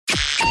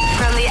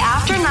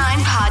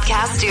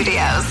Podcast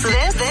Studios.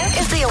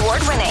 This is the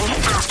award-winning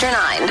After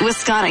 9 with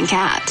Scott and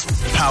Kat.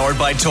 Powered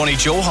by Tony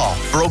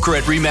Johal, broker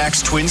at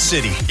RE/MAX Twin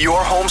City.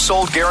 Your home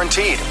sold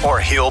guaranteed,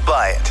 or he'll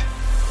buy it.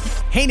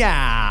 Hey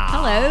now.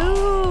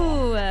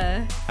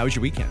 Hello. How was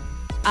your weekend?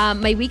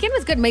 My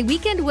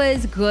weekend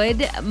was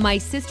good. My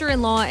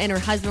sister-in-law and her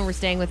husband were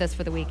staying with us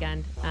for the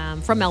weekend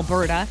from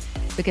Alberta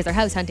because they're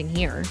house hunting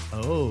here.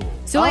 Oh.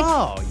 So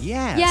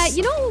yes. Yeah,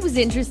 you know what was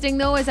interesting,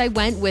 though, is I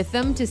went with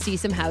them to see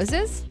some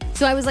houses.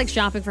 So I was like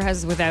shopping for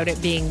houses without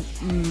it being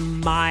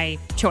my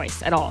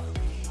choice at all.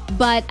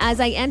 But as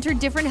I entered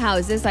different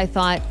houses, I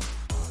thought,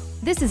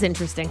 this is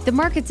interesting. The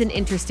market's an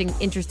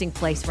interesting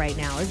place right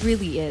now. It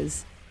really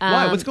is.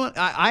 Why? What's going on?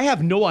 I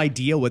have no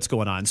idea what's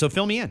going on, so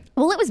fill me in.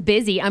 Well, it was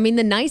busy. I mean,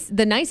 the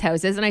nice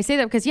houses, and I say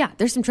that because, yeah,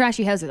 there's some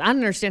trashy houses. I don't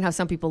understand how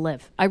some people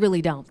live. I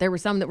really don't. There were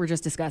some that were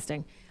just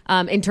disgusting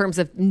in terms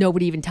of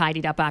nobody even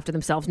tidied up after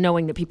themselves,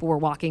 knowing that people were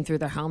walking through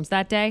their homes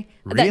that day.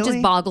 Really? That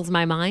just boggles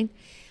my mind.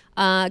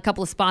 A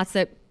couple of spots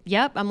that,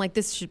 yep, I'm like,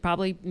 this should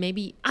probably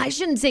I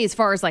shouldn't say as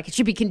far as like it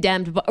should be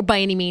condemned by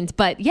any means,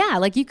 but yeah,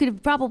 like you could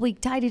have probably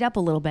tidied up a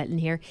little bit in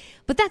here,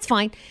 but that's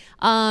fine.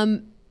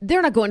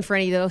 They're not going for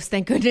any of those,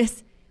 thank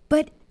goodness.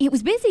 But it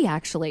was busy,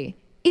 actually.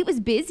 It was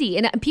busy.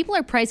 And people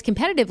are priced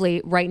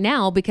competitively right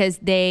now because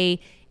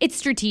it's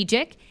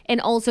strategic,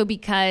 and also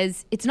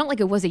because it's not like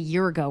it was a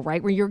year ago,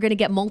 right? Where you're going to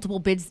get multiple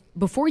bids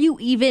before you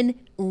even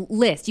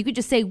list. You could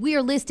just say, we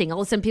are listing.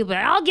 All of a sudden people are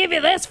like, I'll give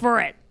you this for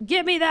it.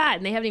 Give me that.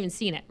 And they haven't even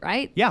seen it,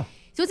 right? Yeah.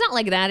 So it's not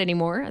like that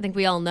anymore. I think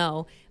we all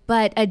know.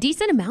 But a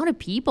decent amount of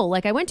people.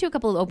 Like I went to a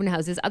couple of open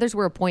houses. Others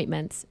were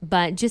appointments.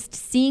 But just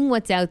seeing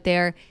what's out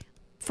there.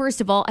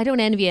 First of all, I don't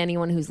envy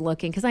anyone who's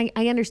looking because I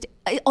understand.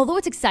 Although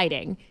it's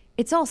exciting,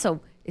 it's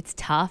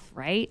tough,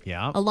 right?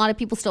 Yeah. A lot of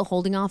people still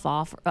holding off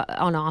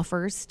on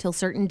offers till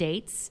certain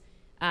dates.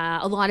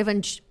 A lot of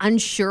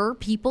unsure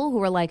people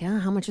who are like,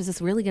 how much is this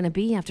really going to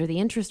be after the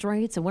interest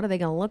rates and what are they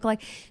going to look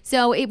like?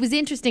 So it was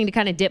interesting to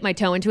kind of dip my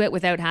toe into it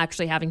without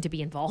actually having to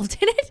be involved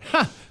in it.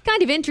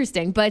 Kind of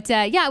interesting. But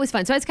yeah, it was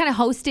fun. So I was kind of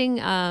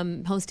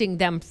hosting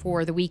them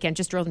for the weekend.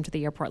 Just drove them to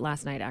the airport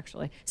last night,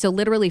 actually. So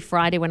literally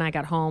Friday when I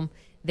got home,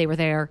 they were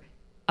there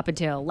up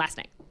until last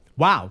night.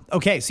 Wow.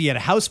 Okay, so you had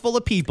a house full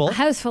of people. A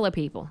house full of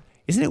people.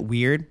 Isn't it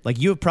weird? Like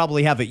you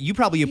probably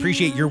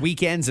appreciate your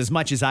weekends as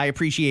much as I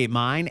appreciate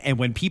mine. And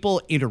when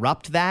people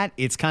interrupt that,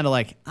 it's kind of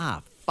like,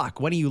 fuck,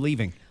 when are you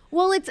leaving?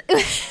 Well, it's...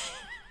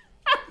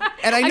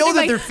 And I know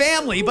that they're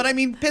family, but I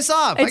mean, piss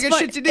off. I got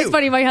shit to do. It's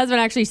funny. My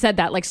husband actually said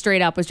that, like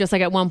straight up, was just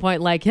like at one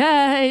point, like,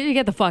 hey, you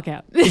get the fuck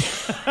out.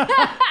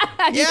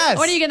 Yes.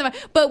 When are you getting the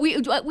fuck? But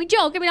we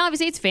joke. I mean,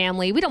 obviously it's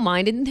family. We don't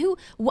mind. And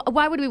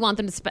why would we want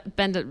them to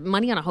spend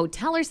money on a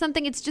hotel or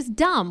something? It's just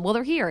dumb. Well,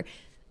 they're here.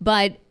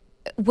 But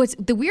what's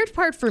the weird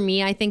part for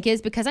me, I think,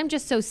 is because I'm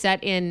just so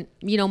set in,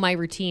 my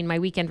routine, my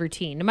weekend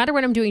routine, no matter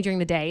what I'm doing during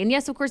the day. And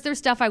yes, of course, there's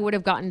stuff I would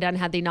have gotten done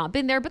had they not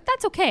been there, but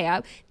that's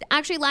okay.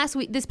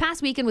 This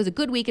past weekend was a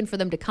good weekend for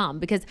them to come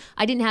because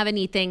I didn't have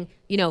anything,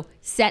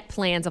 set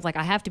plans of like,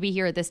 I have to be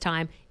here at this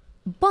time.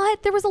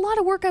 But there was a lot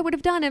of work I would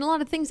have done and a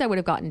lot of things I would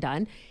have gotten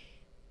done.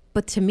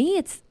 But to me,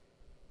 it's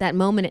that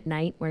moment at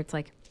night where it's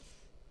like,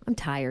 I'm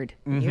tired.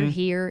 Mm-hmm. You're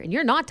here and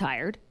you're not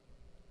tired.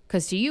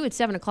 Because to you, it's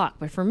 7 o'clock.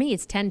 But for me,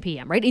 it's 10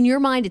 p.m., right? In your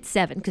mind, it's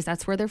 7 because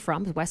that's where they're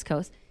from, the West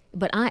Coast.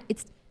 But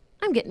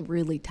I'm getting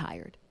really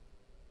tired.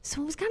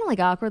 So it was kind of like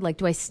awkward. Like,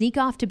 do I sneak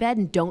off to bed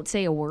and don't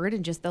say a word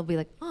and just they'll be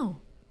like, oh,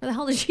 where the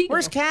hell did she go?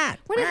 Where's Kat?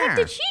 Where the heck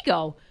did she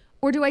go?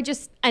 Or do I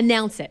just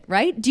announce it,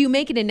 right? Do you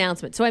make an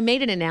announcement? So I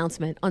made an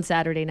announcement on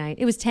Saturday night.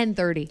 It was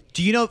 10:30.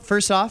 Do you know,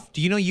 first off,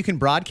 you can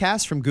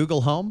broadcast from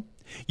Google Home?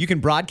 You can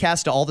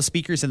broadcast to all the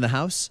speakers in the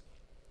house?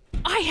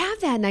 I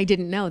have that and I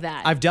didn't know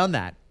that. I've done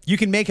that. You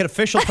can make an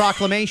official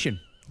proclamation.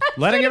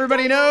 Letting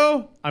everybody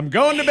know I'm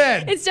going to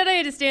bed. Instead, I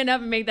had to stand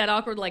up and make that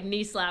awkward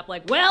knee slap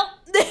well,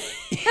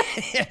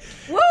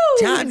 woo!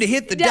 Time to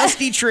hit the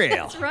dusty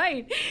trail. That's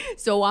right.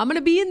 So I'm going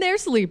to be in there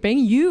sleeping.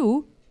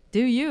 You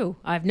do you.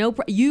 I have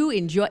you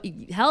enjoy,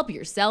 help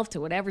yourself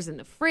to whatever's in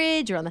the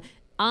fridge or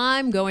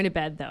I'm going to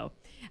bed though.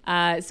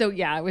 So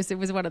yeah, it was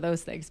one of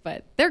those things,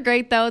 but they're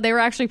great though. They were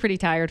actually pretty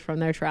tired from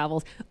their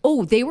travels.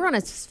 Oh, they were on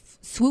a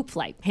swoop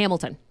flight,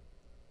 Hamilton.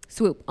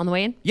 Swoop on the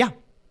way in? Yeah.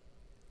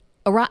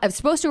 I was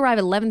supposed to arrive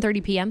at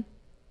 11:30 p.m.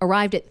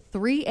 Arrived at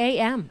 3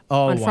 a.m.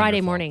 on Friday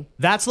morning.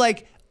 That's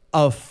like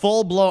a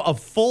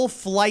full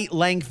flight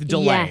length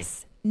delay.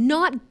 Yes.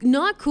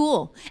 Not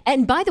cool.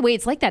 And by the way,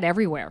 it's like that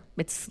everywhere.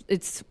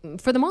 It's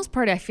for the most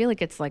part, I feel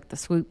like it's like the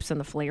swoops and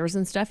the flares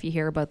and stuff. You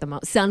hear about the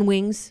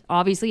Sunwings,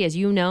 obviously, as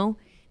you know,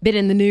 been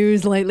in the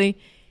news lately.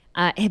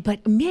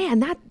 But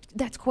man,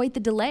 that's quite the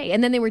delay.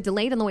 And then they were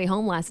delayed on the way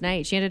home last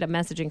night. She ended up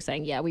messaging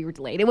saying, yeah, we were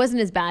delayed. It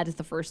wasn't as bad as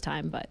the first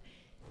time, but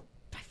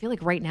I feel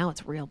like right now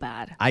it's real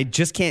bad. I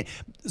just can't.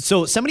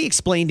 So somebody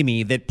explained to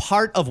me that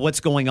part of what's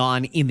going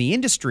on in the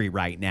industry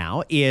right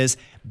now is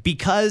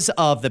because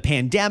of the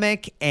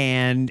pandemic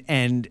and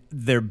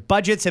their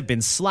budgets have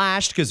been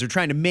slashed because they're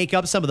trying to make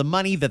up some of the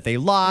money that they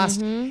lost.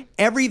 Mm-hmm.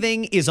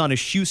 Everything is on a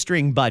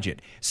shoestring budget.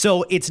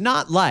 So it's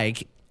not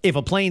like if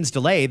a plane's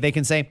delayed, they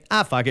can say,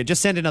 fuck it,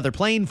 just send another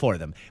plane for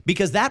them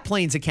because that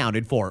plane's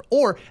accounted for.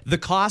 Or the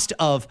cost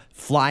of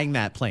flying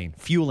that plane,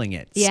 fueling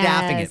it,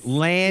 staffing it,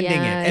 landing it.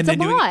 And it's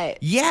then a lot.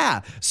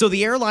 Yeah. So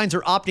the airlines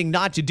are opting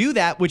not to do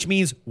that, which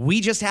means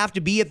we just have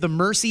to be at the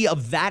mercy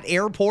of that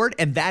airport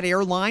and that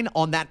airline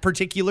on that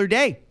particular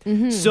day.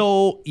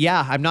 So,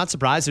 yeah, I'm not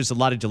surprised there's a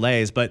lot of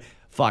delays, but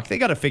fuck, they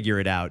got to figure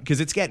it out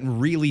because it's getting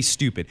really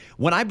stupid.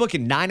 When I book a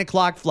 9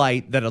 o'clock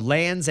flight that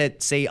lands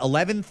at, say,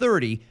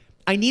 11:30,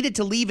 I need it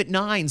to leave at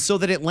 9 so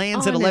that it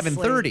lands at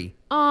 11:30.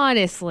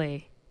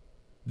 Honestly.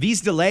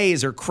 These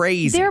delays are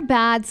crazy. They're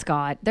bad,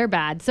 Scott. They're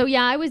bad. So,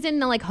 yeah, I was in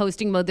like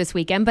hosting mode this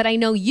weekend, but I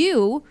know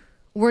you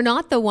were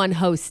not the one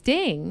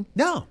hosting.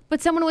 No.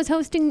 But someone was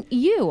hosting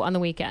you on the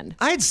weekend.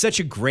 I had such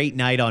a great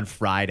night on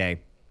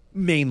Friday.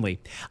 Mainly,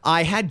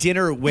 I had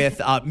dinner with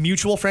a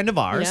mutual friend of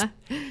ours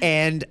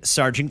and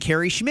Sergeant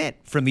Kerry Schmidt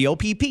from the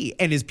OPP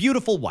and his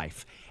beautiful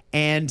wife.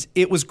 And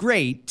it was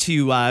great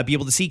to be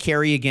able to see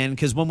Kerry again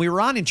because when we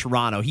were on in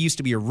Toronto, he used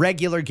to be a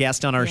regular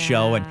guest on our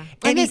show. And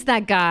I miss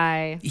that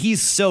guy.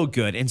 He's so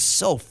good and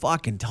so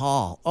fucking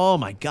tall. Oh,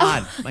 my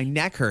God. My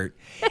neck hurt.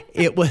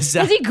 It was.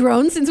 Has he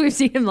grown since we've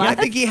seen him last? Yeah, I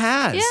think he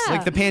has. Yeah.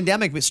 Like the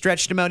pandemic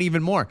stretched him out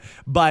even more.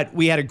 But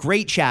we had a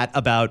great chat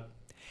about.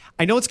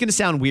 I know it's going to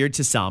sound weird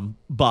to some,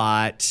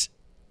 but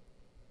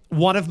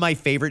one of my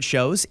favorite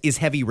shows is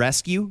Heavy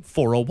Rescue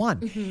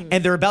 401.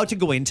 And they're about to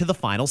go into the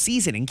final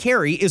season. And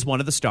Kerry is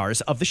one of the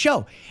stars of the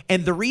show.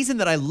 And the reason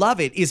that I love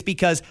it is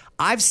because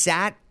I've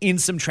sat in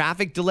some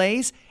traffic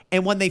delays.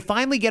 And when they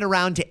finally get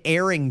around to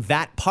airing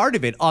that part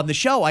of it on the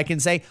show, I can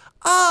say,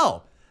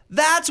 oh,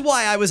 that's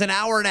why I was an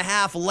hour and a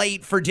half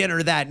late for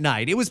dinner that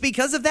night. It was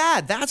because of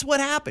that. That's what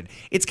happened.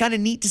 It's kind of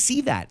neat to see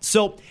that.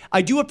 So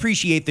I do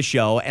appreciate the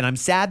show, and I'm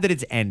sad that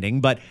it's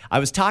ending, but I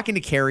was talking to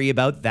Kerry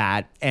about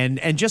that and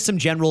just some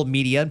general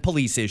media and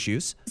police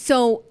issues.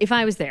 So if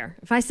I was there,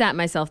 if I sat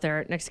myself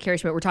there next to Kerry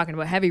Schmidt, we're talking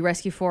about Heavy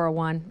Rescue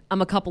 401.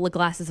 I'm a couple of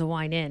glasses of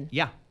wine in.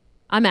 Yeah.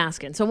 I'm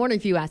asking. So I'm wondering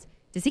if you ask,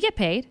 does he get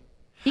paid?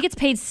 He gets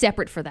paid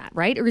separate for that,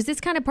 right? Or is this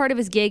kind of part of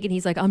his gig and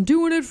he's like, I'm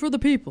doing it for the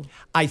people?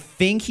 I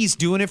think he's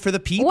doing it for the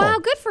people. Wow,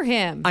 good for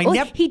him.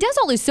 He does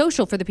all his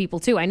social for the people,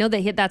 too. I know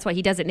that's why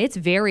he does it, and it's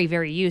very,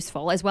 very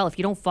useful as well. If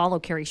you don't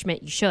follow Kerry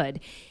Schmidt, you should,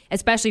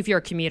 especially if you're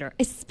a commuter.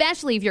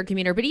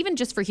 But even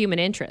just for human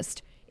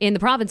interest in the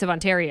province of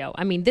Ontario.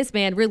 I mean, this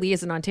man really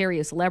is an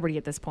Ontario celebrity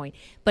at this point,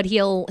 but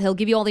he'll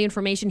give you all the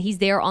information. He's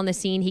there on the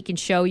scene. He can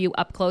show you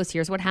up close.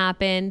 Here's what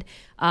happened.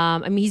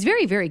 He's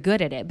very, very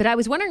good at it. But I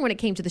was wondering when it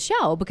came to the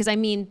show, because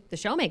the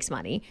show makes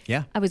money.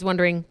 Yeah. I was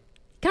wondering,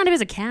 kind of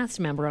as a cast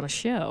member on a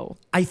show.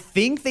 I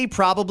think they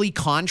probably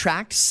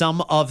contract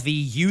some of the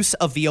use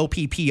of the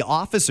OPP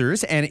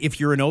officers. And if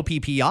you're an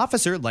OPP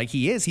officer, like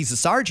he is, he's a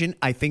sergeant,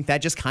 I think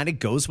that just kind of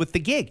goes with the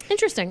gig.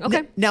 Interesting.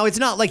 Okay. Now, it's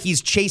not like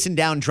he's chasing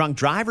down drunk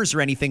drivers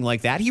or anything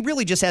like that. He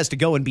really just has to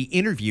go and be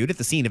interviewed at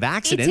the scene of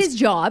accidents. It's his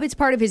job. It's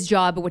part of his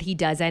job, but what he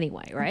does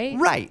anyway, right?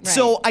 Right.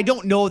 So I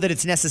don't know that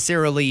it's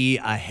necessarily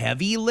a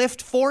heavy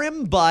lift for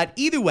him, but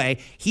either way,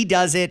 he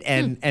does it.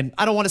 And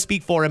I don't want to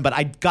speak for him, but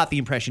I got the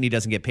impression he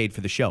doesn't get paid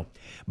for the show.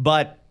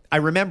 But I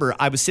remember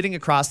I was sitting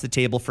across the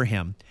table for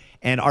him,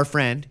 and our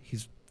friend,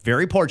 he's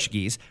very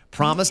Portuguese,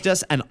 promised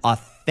us an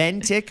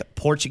authentic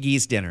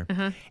Portuguese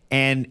dinner.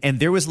 And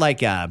there was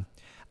like a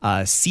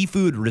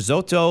seafood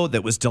risotto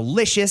that was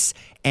delicious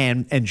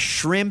and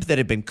shrimp that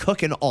had been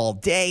cooking all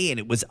day, and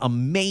it was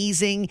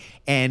amazing.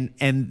 And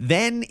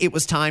then it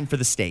was time for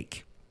the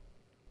steak.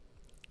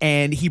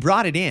 And he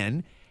brought it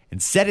in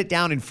and set it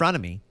down in front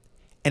of me,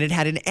 and it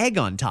had an egg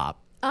on top.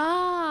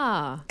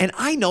 And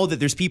I know that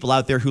there's people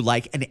out there who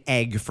like an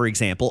egg, for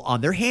example,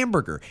 on their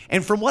hamburger.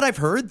 And from what I've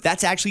heard,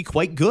 that's actually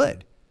quite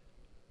good.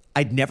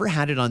 I'd never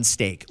had it on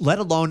steak, let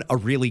alone a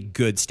really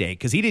good steak,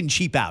 because he didn't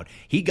cheap out.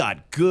 He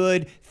got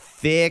good,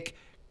 thick,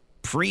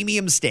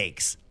 premium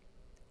steaks,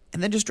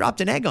 and then just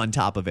dropped an egg on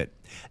top of it.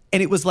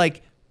 And it was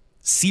like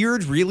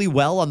seared really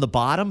well on the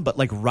bottom, but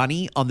like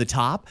runny on the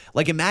top.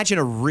 Like imagine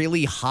a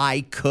really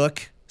high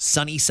cook,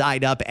 sunny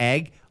side up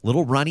egg,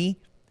 little runny.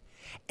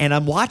 And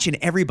I'm watching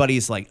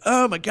everybody's like,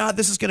 oh my God,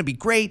 this is going to be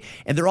great.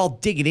 And they're all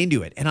digging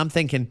into it. And I'm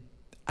thinking,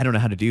 I don't know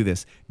how to do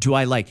this. Do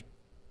I like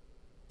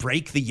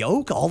break the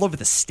yolk all over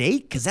the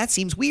steak? Because that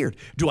seems weird.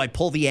 Do I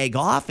pull the egg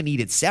off and eat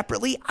it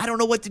separately? I don't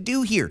know what to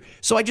do here.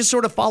 So I just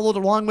sort of followed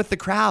along with the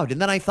crowd. And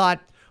then I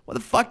thought, what the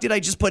fuck did I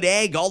just put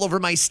egg all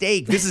over my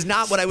steak? This is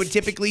not what I would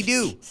typically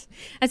do.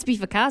 That's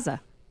beef a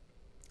casa.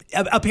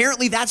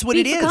 Apparently that's what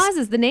it is. Beef a casa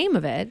is the name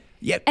of it.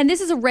 Yep. And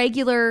this is a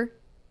regular,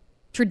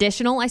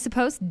 traditional, I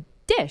suppose,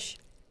 dish.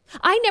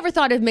 I never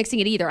thought of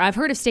mixing it either. I've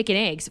heard of steak and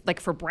eggs, like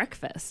for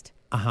breakfast.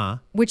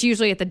 Which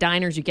usually at the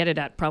diners you get it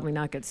at probably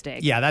not good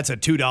steak. Yeah, that's a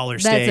 $2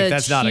 steak.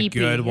 That's not a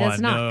good one.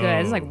 That's not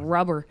good. It's like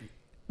rubber.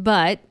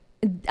 But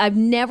I've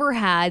never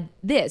had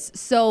this.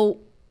 So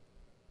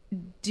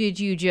Did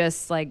you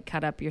just like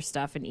cut up your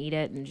stuff and eat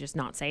it and just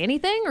not say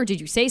anything? Or did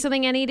you say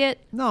something and eat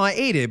it? No, I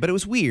ate it, but it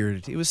was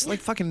weird. It was like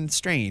fucking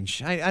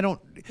strange. I don't.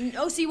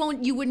 Oh, so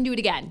you wouldn't do it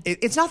again?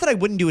 It's not that I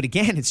wouldn't do it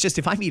again. It's just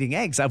if I'm eating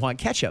eggs, I want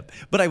ketchup.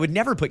 But I would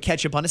never put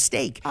ketchup on a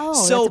steak. Oh,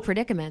 so that's a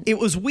predicament. It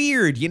was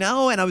weird, you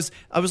know? And I was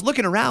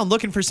looking around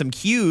looking for some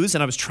cues,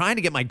 and I was trying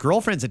to get my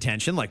girlfriend's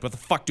attention. Like, what the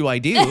fuck do I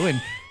do?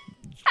 And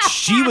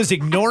she was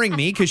ignoring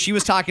me because she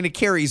was talking to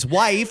Carrie's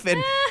wife,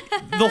 and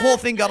the whole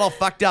thing got all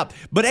fucked up.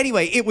 But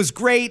anyway, it was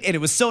great, and it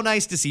was so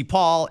nice to see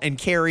Paul and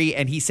Carrie,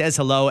 and he says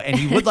hello, and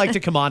he would like to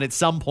come on at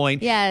some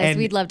point. Yes, and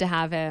we'd love to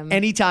have him.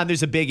 anytime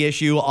there's a big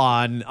issue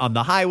on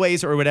the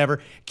highways or whatever,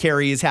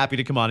 Carrie is happy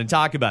to come on and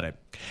talk about it.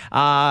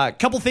 A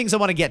couple things I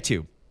want to get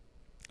to.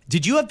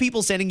 Did you have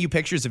people sending you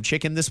pictures of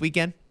chicken this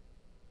weekend?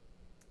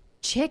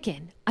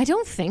 Chicken? I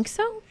don't think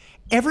so.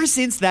 Ever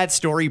since that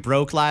story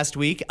broke last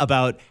week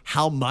about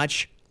how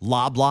much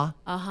Loblaw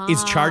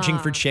is charging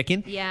for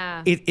chicken,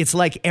 Yeah. it's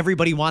like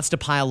everybody wants to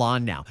pile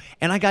on now.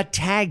 And I got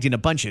tagged in a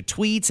bunch of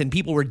tweets, and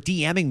people were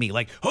DMing me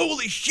like,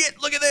 holy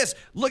shit, look at this.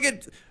 Look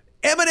at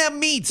M&M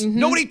meats.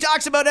 Nobody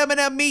talks about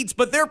M&M meats,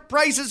 but their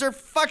prices are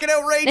fucking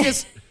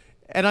outrageous.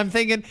 And I'm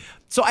thinking,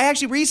 so I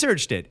actually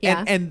researched it,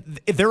 Yeah.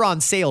 and they're on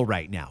sale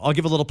right now. I'll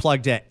give a little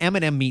plug to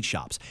M&M Meat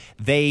Shops.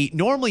 They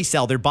normally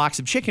sell their box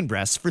of chicken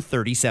breasts for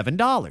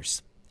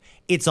 $37.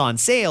 It's on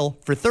sale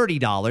for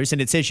 $30,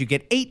 and it says you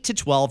get 8 to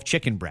 12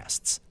 chicken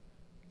breasts.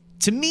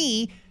 To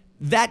me,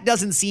 that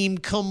doesn't seem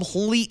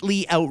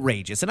completely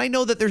outrageous. And I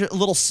know that they're a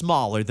little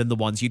smaller than the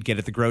ones you'd get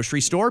at the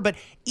grocery store, but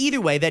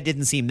either way, that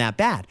didn't seem that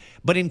bad.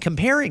 But in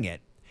comparing it,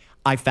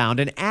 I found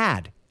an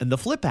ad in the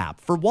Flip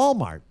app for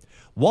Walmart.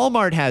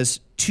 Walmart has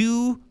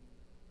 2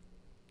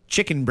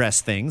 chicken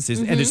breast things,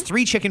 and there's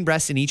 3 chicken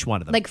breasts in each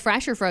one of them. Like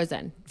fresh or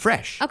frozen?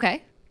 Fresh.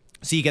 Okay.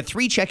 So you get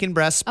 3 chicken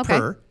breasts Okay.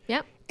 per.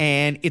 Yep.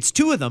 And it's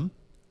 2 of them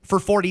for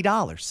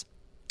 $40.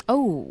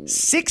 Oh.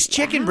 6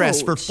 chicken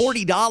breasts for Ouch.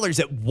 $40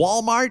 at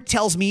Walmart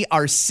tells me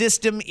our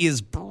system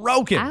is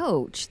broken.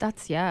 Ouch.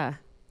 That's, yeah.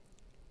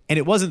 And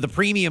it wasn't the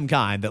premium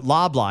kind that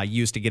Loblaw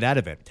used to get out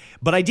of it.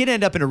 But I did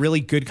end up in a really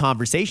good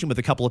conversation with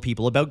a couple of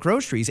people about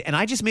groceries, and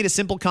I just made a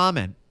simple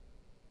comment.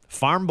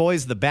 Farm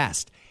Boy's the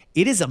best.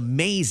 It is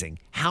amazing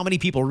how many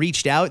people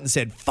reached out and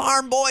said,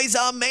 Farm Boy's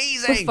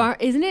amazing.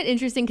 Isn't it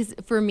interesting? Because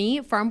for me,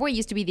 Farm Boy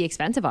used to be the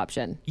expensive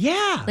option.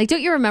 Yeah. Like,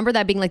 don't you remember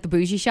that being like the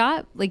bougie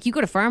shop? Like, you go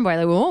to Farm Boy,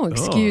 like, oh,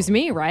 excuse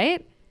me,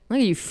 right? Look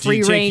at you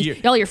free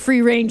range, all your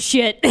free range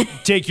shit.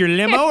 Take your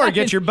limo or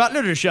get your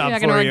butler to shop You're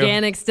for talking you.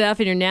 organic stuff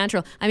and your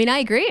natural. I mean, I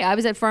agree. I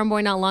was at Farm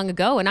Boy not long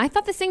ago, and I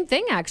thought the same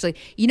thing, actually.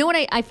 You know what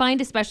I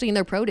find, especially in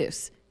their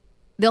produce?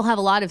 They'll have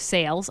a lot of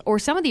sales, or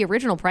some of the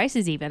original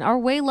prices even are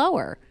way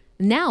lower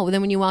now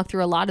than when you walk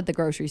through a lot of the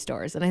grocery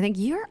stores. And I think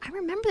I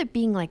remember it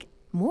being like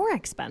more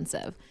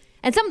expensive.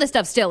 And some of the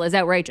stuff still is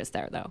outrageous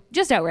there, though.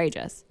 Just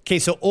outrageous. Okay,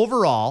 so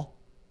overall,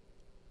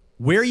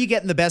 where are you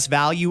getting the best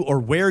value, or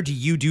where do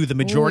you do the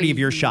majority of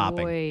your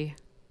shopping? Boy.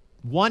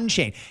 One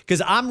chain.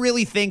 Because I'm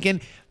really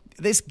thinking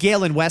this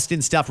Gale and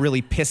Weston stuff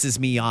really pisses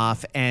me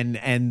off, and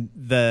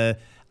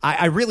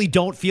I really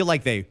don't feel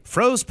like they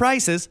froze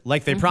prices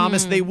like they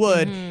promised they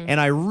would,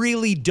 and I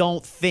really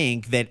don't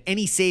think that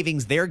any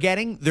savings they're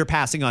getting, they're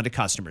passing on to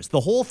customers.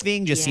 The whole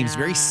thing just seems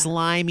very Yeah.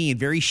 slimy and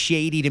very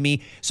shady to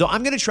me, so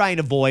I'm going to try and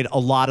avoid a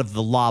lot of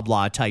the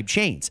Loblaw type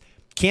chains.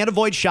 Can't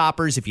avoid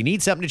Shoppers. If you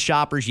need something at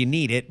Shoppers, you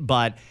need it,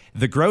 but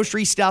the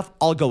grocery stuff,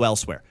 I'll go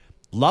elsewhere.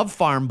 Love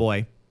Farm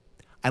Boy.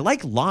 I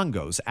like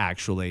Longo's,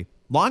 actually.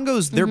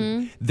 Longo's,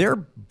 their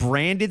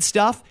branded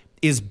stuff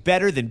is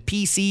better than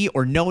PC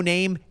or No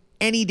Name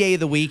any day of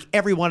the week,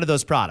 every one of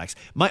those products.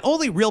 My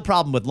only real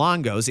problem with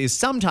Longo's is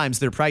sometimes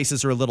their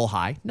prices are a little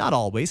high, not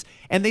always,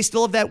 and they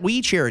still have that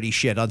We Charity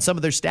shit on some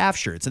of their staff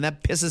shirts, and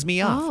that pisses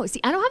me off. Oh, see,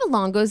 I don't have a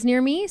Longo's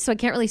near me, so I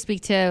can't really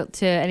speak to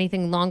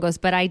anything Longo's,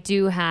 but I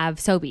do have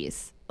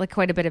Sobeys, like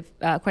quite a lot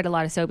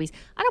of Sobeys.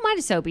 I don't mind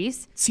a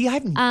Sobeys. See, I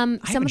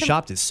haven't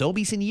shopped at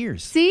Sobeys in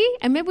years. See,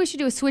 and maybe we should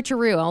do a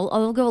switcheroo.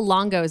 I'll go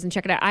Longo's and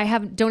check it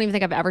out. Don't even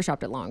think I've ever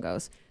shopped at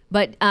Longo's.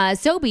 But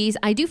Sobeys,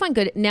 I do find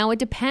good. Now, it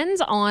depends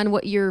on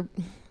what you're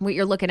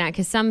looking at,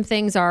 because some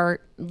things are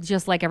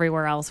just like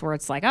everywhere else where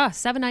it's like,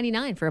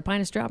 $7.99 for a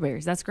pint of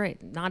strawberries. That's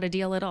great. Not a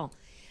deal at all.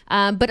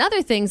 But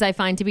other things I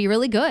find to be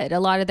really good.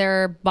 A lot of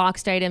their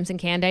boxed items and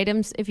canned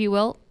items, if you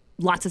will,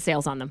 lots of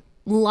sales on them.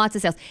 Lots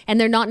of sales. And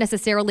they're not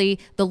necessarily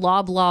the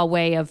Loblaw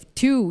way of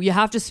 2. You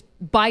have to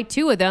buy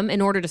 2 of them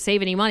in order to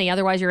save any money.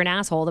 Otherwise, you're an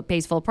asshole that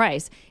pays full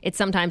price. It's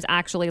sometimes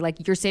actually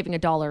like you're saving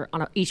 $1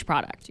 on each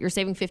product. You're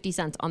saving 50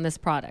 cents on this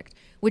product,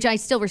 which I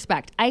still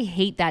respect. I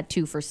hate that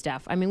too for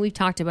stuff. I mean, we've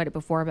talked about it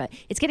before, but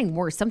it's getting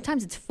worse.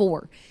 Sometimes it's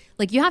 4.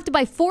 Like, you have to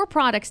buy 4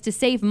 products to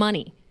save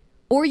money.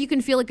 Or you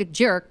can feel like a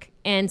jerk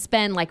and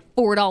spend like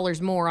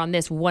 $4 more on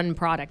this one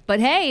product. But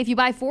hey, if you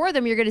buy 4 of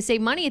them, you're going to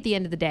save money at the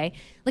end of the day.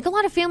 Like, a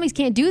lot of families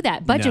can't do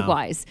that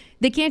budget-wise.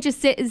 They can't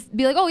just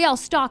be like, oh yeah, I'll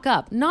stock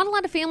up. Not a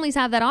lot of families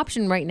have that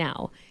option right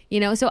now.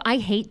 So I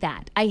hate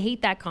that. I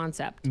hate that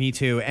concept. Me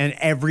too. And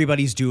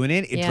everybody's doing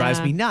it. It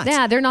drives me nuts.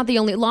 Yeah, they're not the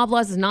only.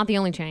 Loblaws is not the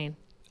only chain.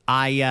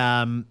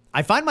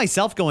 I find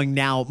myself going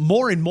now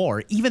more and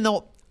more, even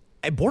though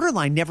I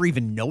borderline never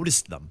even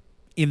noticed them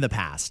in the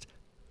past.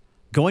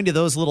 Going to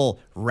those little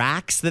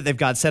racks that they've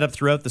got set up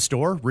throughout the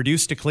store,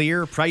 reduced to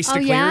clear, price to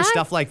clear,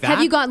 stuff like that.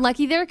 Have you gotten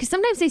lucky there? Because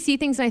sometimes I see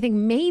things and I think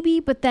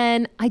maybe, but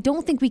then I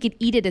don't think we could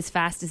eat it as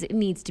fast as it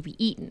needs to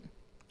be eaten.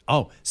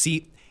 Oh,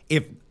 see,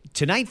 if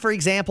tonight, for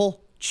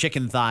example,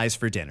 chicken thighs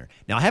for dinner.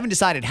 Now, I haven't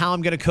decided how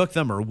I'm going to cook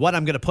them or what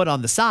I'm going to put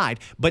on the side,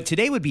 but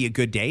today would be a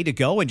good day to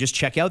go and just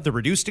check out the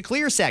reduced to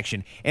clear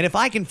section. And if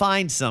I can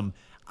find some,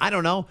 I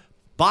don't know,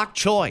 bok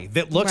choy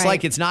that looks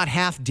like it's not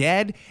half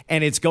dead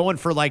and it's going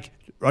for like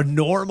a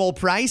normal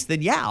price,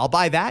 then yeah, I'll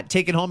buy that,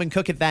 take it home and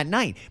cook it that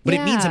night. But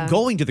it means I'm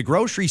going to the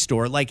grocery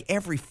store like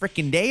every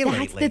freaking day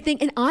lately. That's the thing.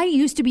 And I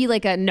used to be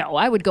like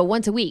I would go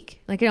once a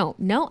week. Like,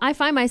 no, I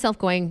find myself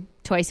going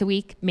twice a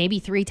week, maybe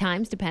 3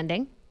 times,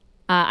 depending.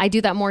 I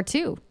do that more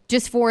too.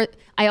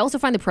 I also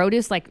find the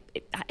produce, like,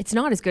 it's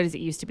not as good as it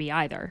used to be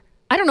either.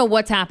 I don't know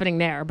what's happening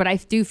there, but I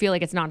do feel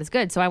like it's not as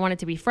good. So I want it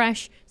to be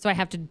fresh. So I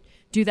have to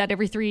do that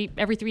every 3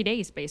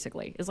 days,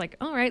 basically. It's like,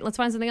 all right, let's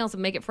find something else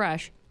and make it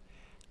fresh.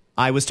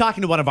 I was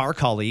talking to one of our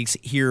colleagues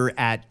here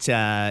at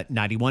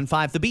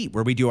 91.5 The Beat,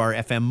 where we do our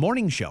FM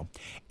morning show.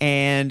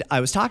 And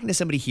I was talking to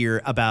somebody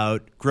here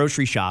about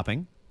grocery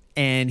shopping.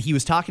 And he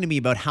was talking to me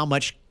about how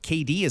much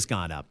KD has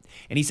gone up.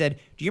 And he said,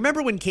 do you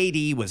remember when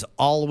KD was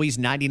always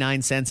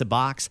 99 cents a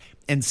box?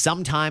 And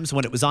sometimes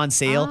when it was on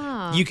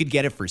sale, you could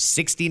get it for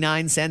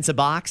 69 cents a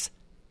box?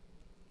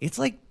 It's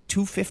like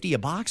 $2.50 a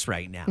box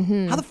right now.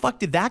 Mm-hmm. How the fuck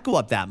did that go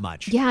up that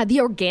much? Yeah,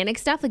 the organic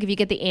stuff, like if you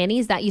get the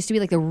Annie's, that used to be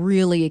like the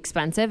really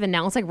expensive, and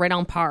now it's like right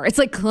on par. It's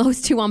like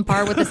close to on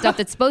par with the stuff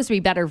that's supposed to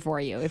be better for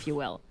you, if you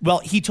will. Well,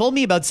 he told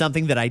me about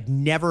something that I'd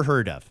never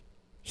heard of.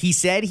 He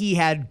said he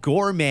had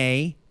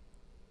gourmet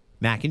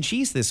mac and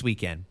cheese this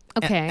weekend.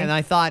 Okay. And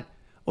I thought,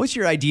 what's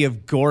your idea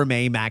of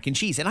gourmet mac and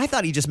cheese? And I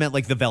thought he just meant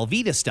like the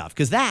Velveeta stuff,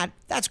 because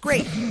that's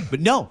great.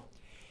 But no,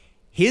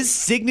 his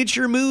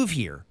signature move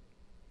here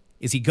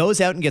is he goes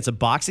out and gets a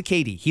box of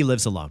KD. He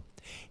lives alone.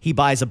 He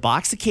buys a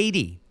box of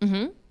KD,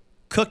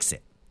 cooks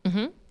it.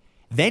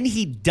 Then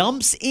he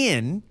dumps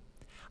in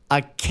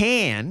a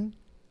can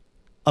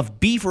of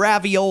beef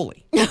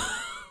ravioli.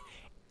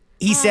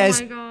 He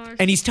says,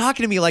 and he's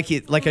talking to me like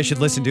I should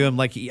listen to him,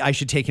 like I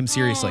should take him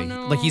seriously.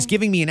 Like he's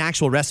giving me an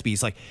actual recipe.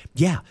 He's like,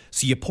 yeah,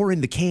 so you pour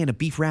in the can of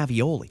beef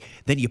ravioli.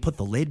 Then you put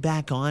the lid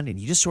back on and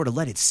you just sort of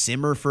let it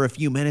simmer for a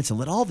few minutes and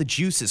let all the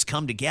juices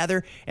come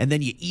together. And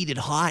then you eat it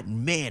hot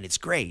and man, it's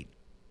great.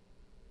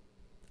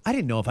 I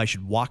didn't know if I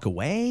should walk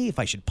away, if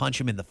I should punch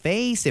him in the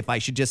face, if I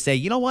should just say,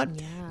 you know what?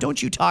 Yeah.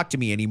 Don't you talk to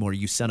me anymore,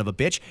 you son of a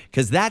bitch,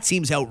 because that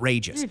seems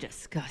outrageous. You're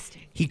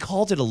disgusting. He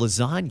called it a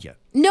lasagna.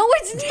 No,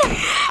 it's not.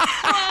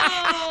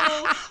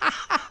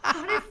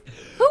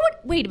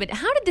 Wait a minute.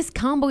 How did this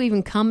combo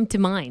even come to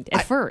mind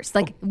at first?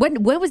 Like,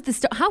 when was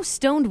how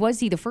stoned was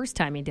he the first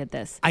time he did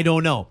this? I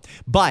don't know.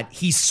 But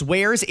he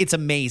swears it's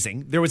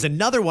amazing. There was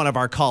another one of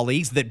our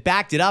colleagues that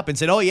backed it up and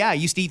said, oh, yeah, I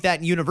used to eat that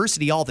in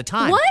university all the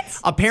time. What?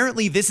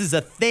 Apparently, this is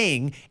a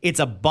thing. It's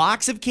a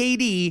box of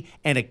KD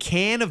and a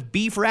can of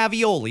beef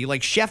ravioli,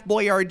 like Chef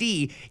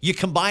Boyardee. You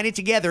combine it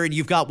together and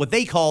you've got what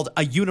they called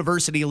a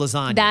university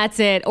lasagna. That's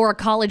it. Or a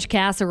college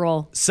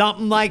casserole.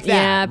 Something like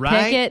that, yeah,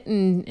 right? Pick it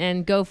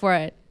and go for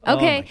it.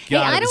 Okay. Oh my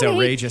God, it was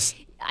outrageous.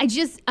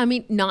 I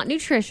mean, not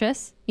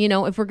nutritious,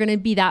 if we're going to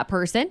be that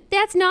person.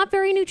 That's not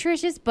very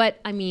nutritious, but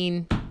I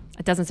mean,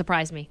 it doesn't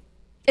surprise me.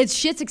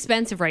 Shit's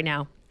expensive right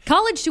now.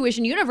 College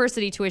tuition,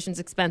 university tuition's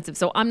expensive,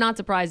 so I'm not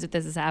surprised if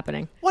this is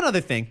happening. One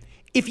other thing.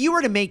 If you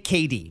were to make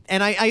KD,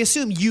 and I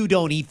assume you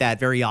don't eat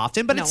that very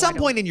often, but at some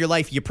point in your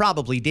life, you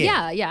probably did.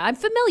 Yeah, I'm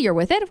familiar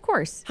with it, of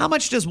course. How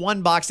much does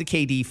one box of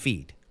KD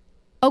feed?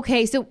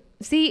 Okay, so...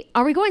 See,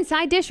 are we going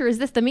side dish or is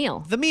this the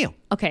meal? The meal.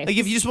 Okay. Like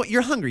if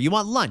you're hungry, you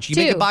want lunch, you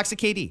make a box of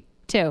KD.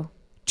 2.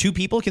 2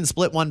 people can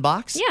split one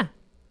box? Yeah.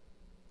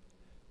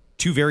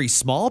 2 very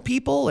small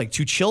people, like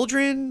 2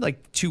 children,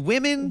 like 2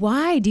 women.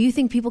 Why? Do you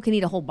think people can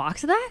eat a whole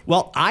box of that?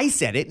 Well, I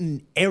said it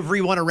and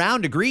everyone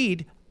around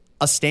agreed.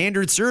 A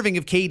standard serving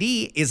of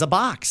KD is a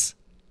box.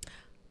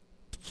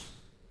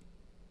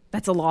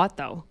 That's a lot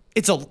though.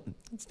 It's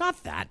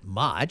not that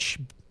much.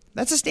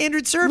 That's a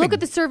standard serving. Look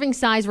at the serving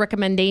size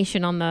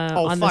recommendation on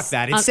the... fuck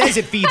that. It says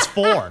it feeds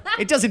 4.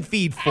 It doesn't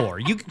feed 4.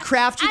 You get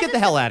the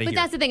hell out of here. But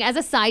that's the thing. As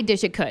a side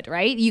dish, it could,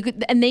 right? You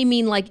could, and they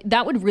mean like,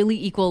 that would really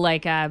equal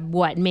like,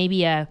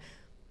 maybe a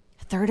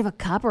third of a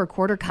cup or a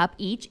quarter cup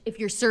each if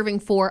you're serving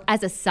 4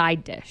 as a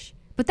side dish.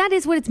 But that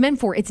is what it's meant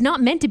for. It's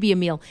not meant to be a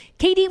meal.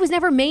 KD was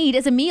never made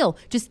as a meal.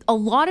 Just a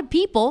lot of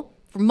people,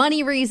 for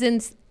money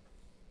reasons,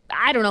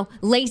 I don't know,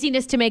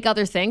 laziness to make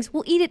other things,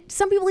 will eat it.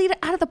 Some people eat it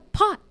out of the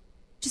pot.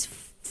 Just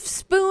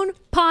spoon,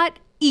 pot,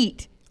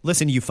 eat.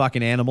 Listen, you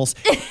fucking animals.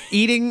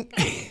 Eating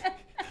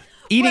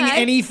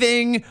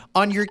anything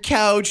on your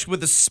couch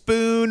with a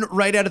spoon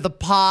right out of the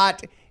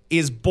pot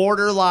is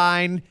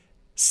borderline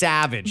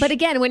savage. But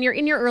again, when you're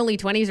in your early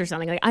 20s or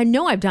something, like I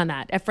know I've done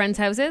that at friends'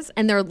 houses.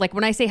 And they're like,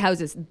 when I say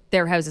houses,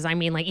 their houses, I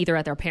mean like either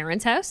at their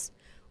parents' house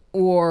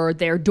or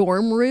their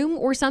dorm room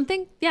or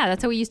something. Yeah,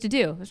 that's how we used to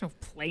do. There's no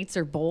plates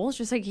or bowls.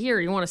 Just like,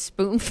 here, you want a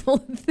spoonful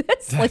of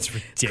this? That's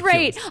ridiculous.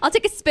 Great. I'll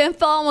take a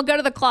spoonful and we'll go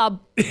to the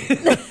club.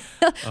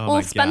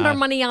 We'll spend our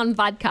money on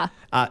vodka.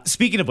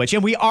 Speaking of which,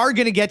 and we are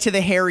going to get to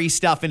the Harry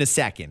stuff in a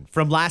second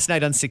from last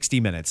night on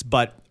 60 Minutes.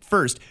 But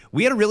first,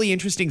 we had a really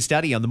interesting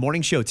study on the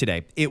morning show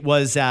today. It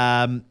was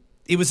a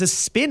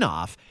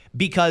spin-off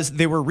because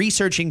they were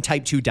researching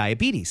type 2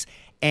 diabetes.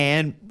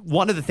 And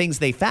one of the things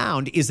they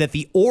found is that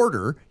the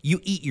order you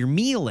eat your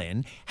meal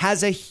in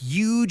has a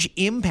huge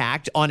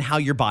impact on how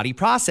your body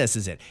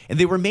processes it. And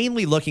they were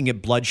mainly looking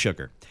at blood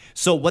sugar.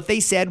 So what they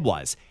said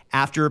was,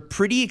 after a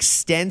pretty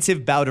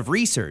extensive bout of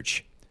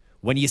research,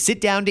 when you sit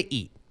down to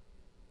eat,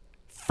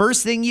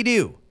 first thing you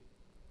do,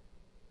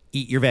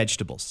 eat your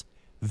vegetables.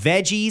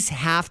 Veggies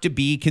have to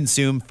be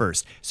consumed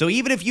first. So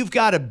even if you've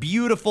got a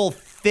beautiful,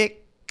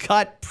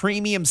 thick-cut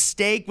premium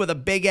steak with a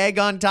big egg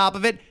on top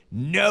of it,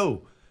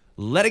 no.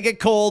 Let it get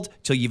cold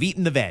till you've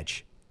eaten the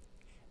veg.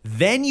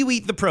 Then you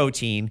eat the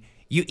protein,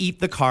 you eat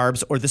the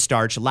carbs or the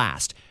starch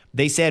last.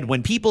 They said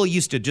when people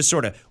used to just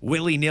sort of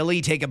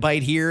willy-nilly take a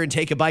bite here and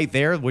take a bite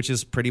there, which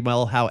is pretty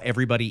well how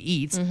everybody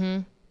eats,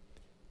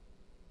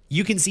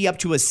 you can see up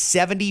to a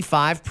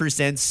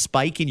 75%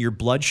 spike in your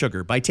blood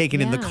sugar by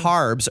taking in the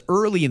carbs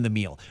early in the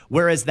meal,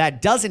 whereas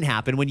that doesn't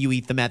happen when you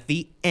eat them at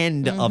the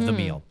end of the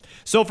meal.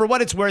 So for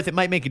what it's worth, it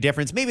might make a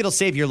difference. Maybe it'll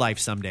save your life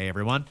someday,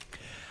 everyone.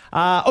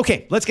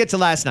 Okay, let's get to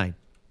last night.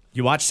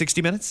 You watched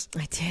 60 Minutes?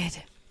 I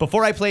did.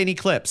 Before I play any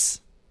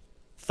clips,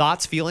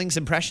 thoughts, feelings,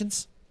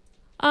 impressions?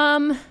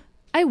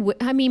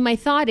 I mean, my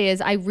thought is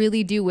I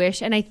really do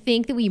wish, and I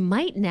think that we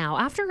might now,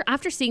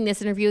 after seeing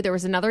this interview, there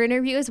was another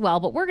interview as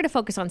well, but we're going to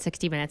focus on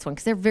 60 Minutes one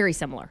because they're very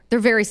similar. They're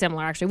very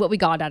similar, actually, what we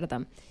got out of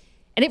them.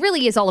 And it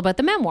really is all about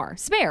the memoir,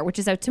 Spare, which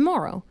is out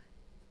tomorrow.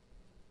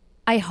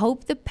 I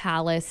hope the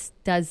Palace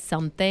does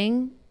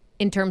something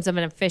in terms of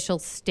an official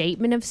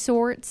statement of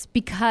sorts,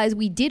 because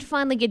we did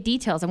finally get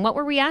details. And what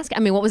were we asking? I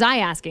mean, what was I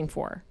asking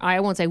for? I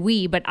won't say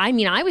we, but I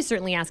mean, I was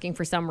certainly asking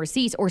for some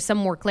receipts or some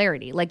more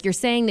clarity. Like you're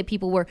saying that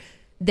people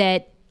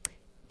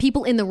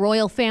in the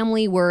royal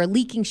family were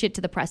leaking shit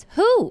to the press.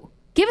 Who?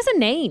 Give us a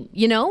name,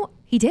 you know?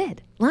 He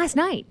did last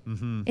night.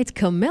 It's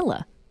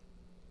Camilla.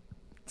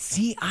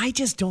 See, I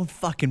just don't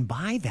fucking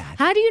buy that.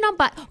 How do you not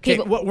buy? Okay,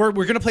 we're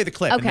going to play the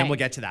clip and then we'll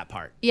get to that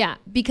part. Yeah,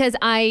 because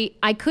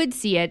I could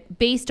see it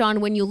based on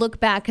when you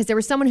look back, because there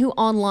was someone who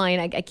online,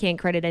 I can't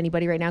credit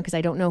anybody right now because I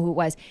don't know who it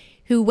was,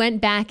 who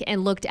went back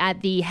and looked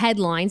at the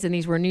headlines, and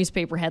these were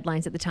newspaper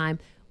headlines at the time,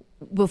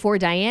 before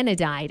Diana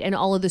died, and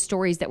all of the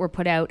stories that were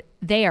put out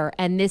there.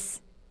 And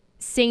this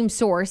same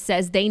source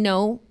says they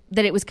know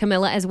that it was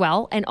Camilla as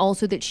well, and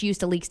also that she used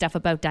to leak stuff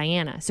about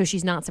Diana. So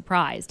she's not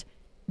surprised,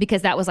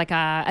 because that was like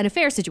an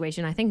affair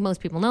situation. I think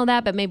most people know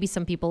that, but maybe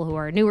some people who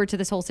are newer to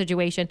this whole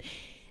situation.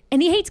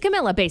 And he hates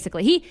Camilla,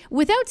 basically. He,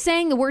 without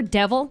saying the word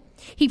devil,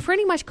 he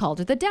pretty much called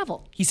her the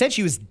devil. He said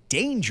she was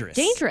dangerous.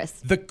 Dangerous.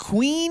 The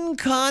queen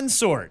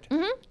consort.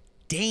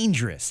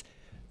 Dangerous.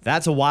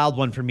 That's a wild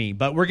one for me,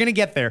 but we're going to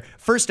get there.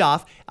 First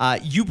off,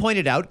 you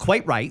pointed out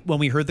quite right when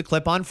we heard the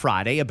clip on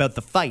Friday about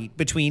the fight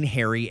between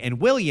Harry and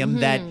William,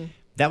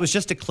 that was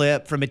just a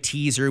clip from a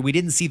teaser. We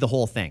didn't see the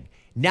whole thing.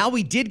 Now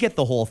we did get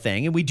the whole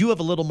thing, and we do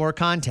have a little more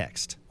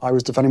context. I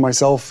was defending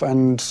myself,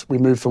 and we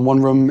moved from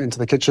one room into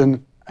the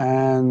kitchen,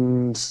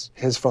 and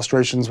his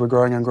frustrations were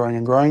growing and growing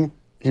and growing.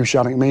 He was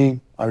shouting at me,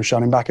 I was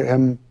shouting back at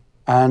him,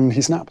 and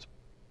he snapped,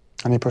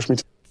 and he pushed me.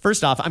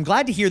 First off, I'm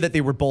glad to hear that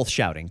they were both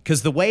shouting,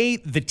 because the way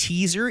the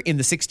teaser in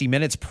the 60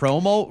 Minutes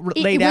promo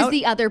laid out... It was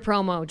the other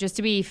promo, just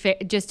to be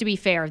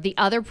fair. The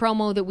other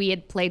promo that we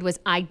had played was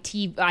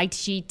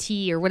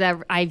IGT or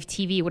whatever,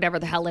 ITV, whatever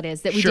the hell it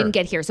is, that we didn't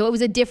get here. So it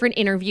was a different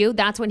interview.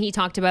 That's when he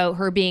talked about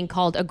her being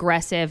called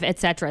aggressive,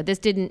 etc.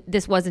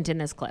 This wasn't in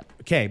this clip.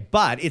 Okay,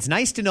 but it's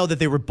nice to know that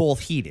they were both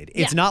heated.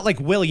 It's not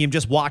like William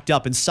just walked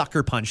up and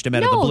sucker punched him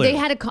out of the blue. No, they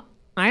had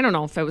I don't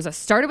know if it was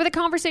started with a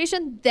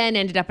conversation, then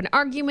ended up an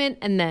argument,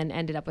 and then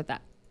ended up with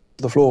that.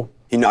 The floor.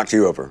 He knocked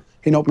you over.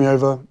 He knocked me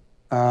over.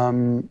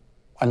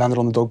 I landed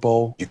on the dog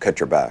bowl. You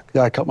cut your back.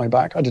 Yeah, I cut my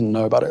back. I didn't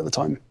know about it at the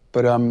time.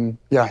 But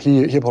yeah,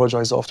 he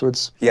apologized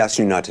afterwards. He asked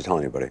you not to tell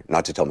anybody,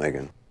 not to tell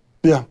Meghan.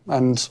 Yeah,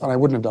 and I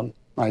wouldn't have done.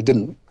 I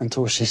didn't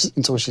until she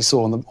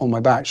saw on my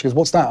back. She goes,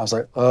 "What's that?" I was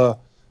like,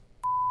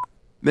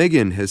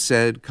 Meghan has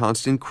said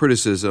constant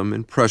criticism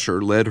and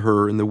pressure led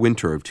her in the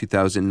winter of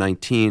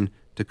 2019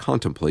 to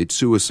contemplate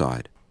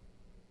suicide.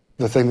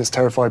 The thing that's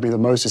terrified me the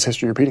most is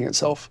history repeating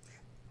itself.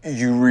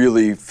 You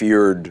really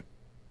feared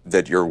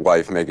that your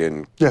wife,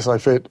 Meghan... Yes, I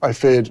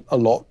feared a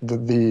lot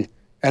that the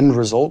end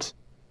result,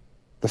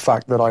 the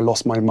fact that I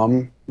lost my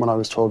mum when I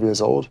was 12 years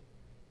old,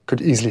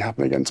 could easily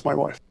happen again to my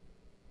wife.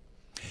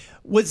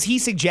 Was he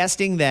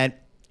suggesting that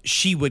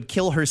she would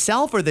kill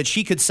herself, or that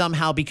she could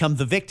somehow become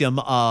the victim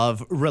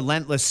of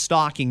relentless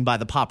stalking by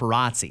the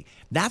paparazzi?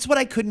 That's what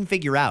I couldn't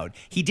figure out.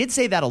 He did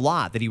say that a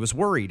lot, that he was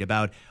worried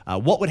about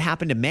what would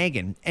happen to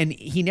Meghan, and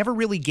he never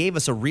really gave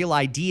us a real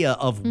idea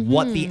of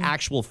what the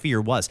actual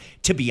fear was.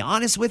 To be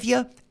honest with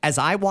you, as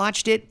I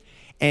watched it,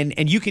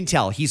 And you can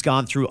tell he's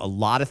gone through a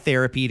lot of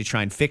therapy to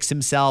try and fix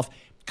himself.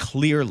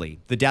 Clearly,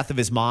 the death of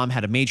his mom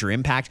had a major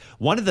impact.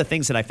 One of the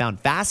things that I found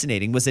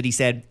fascinating was that he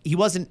said it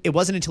wasn't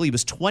until he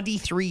was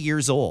 23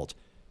 years old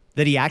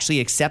that he actually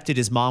accepted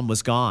his mom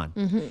was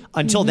gone.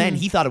 Until then,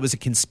 he thought it was a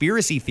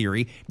conspiracy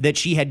theory that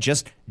she had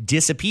just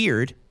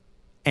disappeared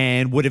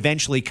and would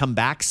eventually come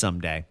back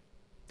someday.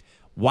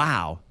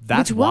 Wow,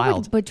 that's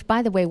wild. But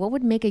by the way, what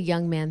would make a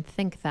young man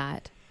think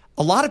that?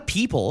 A lot of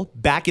people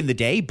back in the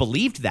day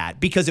believed that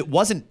because it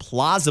wasn't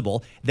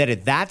plausible that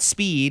at that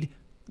speed,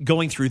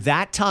 going through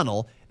that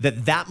tunnel,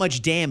 that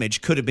much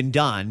damage could have been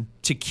done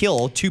to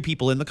kill two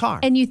people in the car.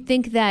 And you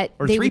think that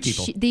Or they three would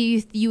people.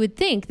 you would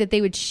think that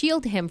they would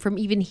shield him from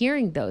even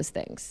hearing those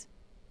things.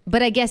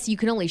 But I guess you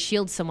can only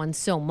shield someone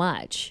so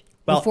much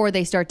before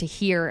they start to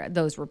hear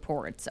those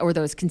reports or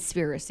those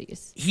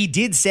conspiracies. He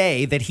did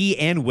say that he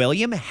and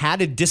William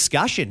had a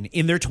discussion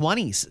in their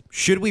 20s.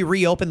 Should we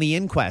reopen the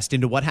inquest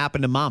into what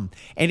happened to Mom?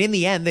 And in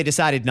the end, they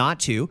decided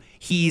not to.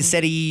 He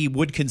said he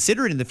would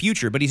consider it in the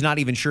future, but he's not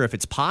even sure if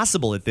it's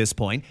possible at this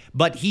point.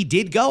 But he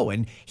did go,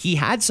 and he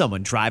had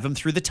someone drive him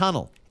through the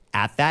tunnel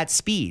at that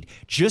speed,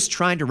 just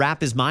trying to wrap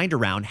his mind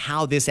around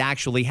how this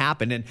actually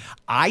happened. And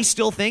I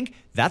still think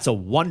that's a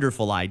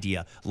wonderful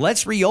idea.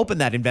 Let's reopen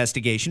that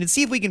investigation and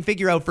see if we can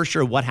figure out for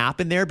sure what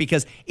happened there,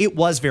 because it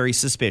was very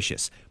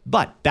suspicious.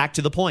 But back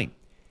to the point.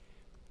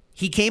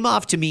 He came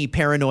off to me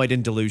paranoid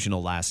and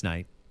delusional last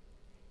night.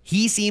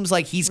 He seems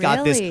like he's got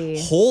Really?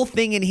 this whole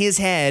thing in his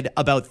head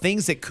about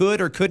things that could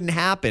or couldn't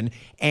happen,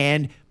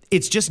 and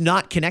it's just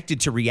not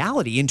connected to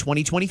reality in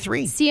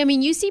 2023. See, I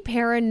mean, you see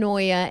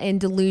paranoia and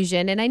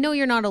delusion, and I know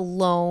you're not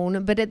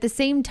alone, but at the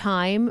same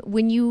time,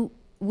 when you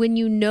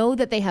know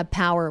that they have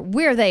power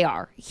where they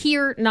are,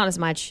 here, not as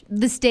much.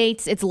 The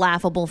States, it's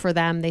laughable for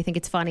them. They think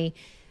it's funny.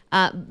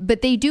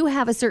 But they do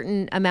have a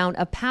certain amount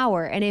of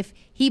power. And if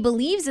he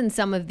believes in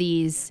some of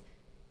these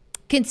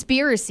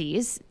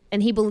conspiracies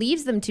and he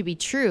believes them to be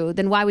true,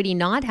 then why would he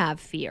not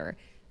have fear?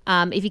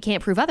 If he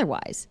can't prove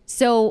otherwise.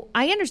 So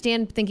I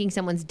understand thinking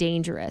someone's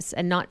dangerous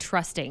and not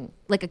trusting,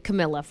 like a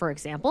Camilla, for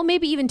example,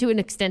 maybe even to an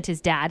extent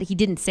his dad. He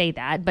didn't say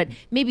that, but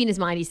maybe in his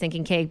mind he's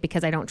thinking, okay,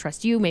 because I don't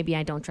trust you, maybe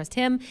I don't trust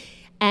him.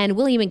 And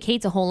William and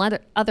Kate's a whole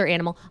other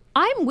animal.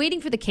 I'm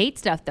waiting for the Kate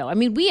stuff, though. I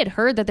mean, we had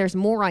heard that there's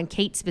more on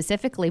Kate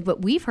specifically,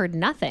 but we've heard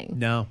nothing.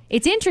 No.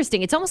 It's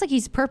interesting. It's almost like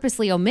he's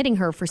purposely omitting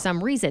her for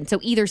some reason. So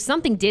either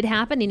something did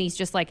happen and he's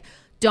just like,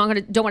 don't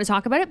want to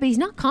talk about it, but he's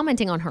not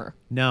commenting on her.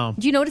 No.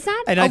 Do you notice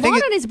that? And a I think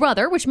lot on his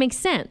brother, which makes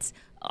sense.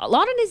 A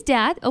lot on his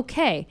dad,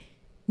 okay.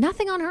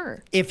 Nothing on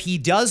her. If he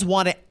does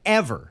want to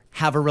ever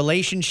have a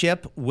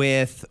relationship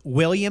with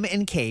William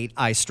and Kate,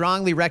 I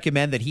strongly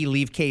recommend that he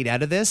leave Kate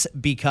out of this,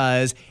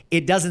 because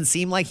it doesn't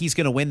seem like he's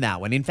going to win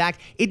that one. In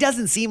fact, it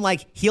doesn't seem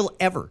like he'll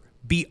ever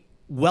be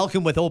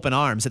welcome with open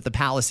arms at the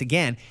palace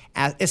again,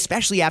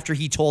 especially after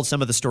he told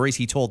some of the stories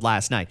he told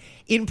last night.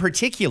 In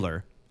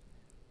particular,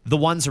 the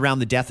ones around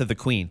the death of the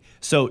Queen.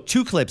 So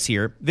 2 clips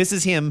here. This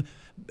is him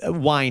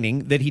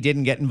whining that he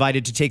didn't get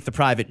invited to take the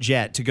private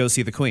jet to go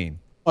see the Queen.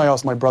 I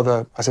asked my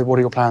brother, I said, what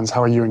are your plans?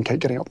 How are you and Kate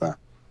getting up there?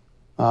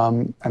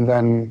 And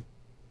then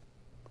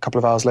a couple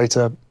of hours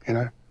later,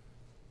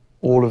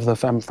 all of the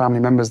family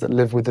members that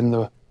live within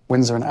the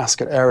Windsor and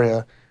Ascot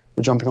area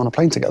were jumping on a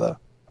plane together,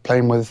 a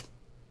plane with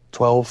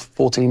 12,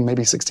 14,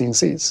 maybe 16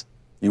 seats.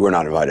 You were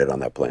not invited on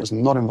that I plane. was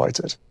not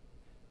invited.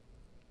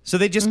 So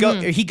they just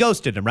he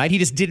ghosted him, right? He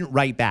just didn't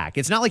write back.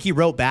 It's not like he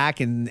wrote back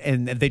and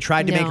they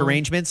tried to make No.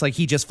 arrangements. Like,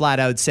 he just flat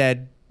out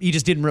said, he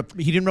didn't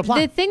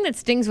reply. The thing that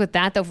stings with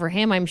that, though, for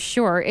him, I'm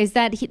sure, is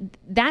that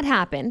that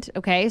happened.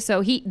 Okay, so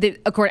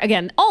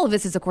again, all of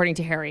this is according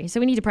to Harry. So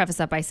we need to preface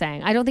that by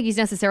saying I don't think he's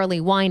necessarily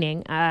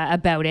whining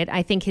about it.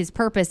 I think his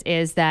purpose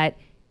is that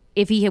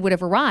if he would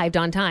have arrived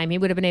on time, he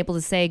would have been able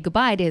to say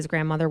goodbye to his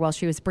grandmother while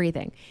she was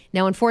breathing.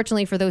 Now,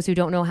 unfortunately, for those who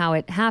don't know how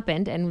it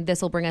happened, and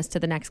this will bring us to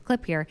the next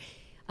clip here.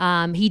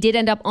 He did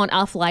end up on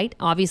a flight,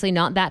 obviously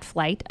not that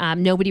flight.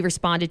 Nobody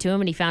responded to him,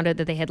 and he found out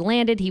that they had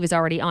landed. He was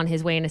already on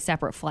his way in a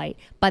separate flight.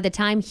 By the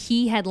time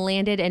he had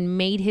landed and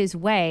made his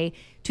way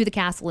to the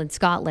castle in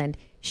Scotland,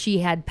 she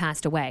had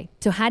passed away.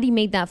 So had he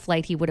made that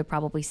flight, he would have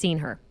probably seen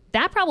her.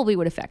 That probably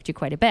would affect you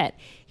quite a bit.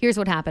 Here's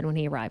what happened when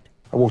he arrived.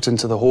 I walked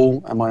into the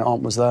hall and my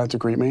aunt was there to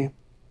greet me,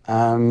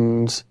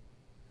 and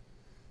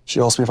she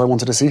asked me if I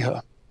wanted to see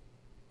her.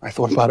 I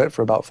thought about it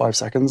for about 5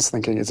 seconds,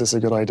 thinking, is this a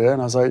good idea? And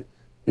I was like,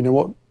 you know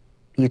what?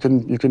 You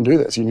can do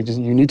this. You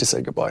need to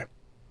say goodbye.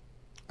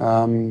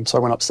 So I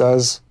went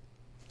upstairs,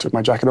 took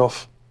my jacket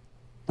off,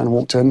 and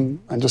walked in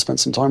and just spent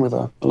some time with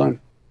her alone.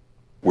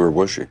 Where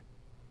was she?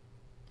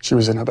 She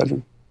was in her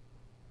bedroom.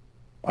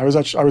 I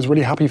was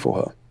really happy for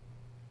her,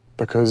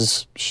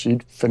 because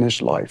she'd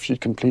finished life, she'd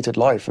completed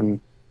life,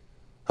 and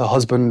her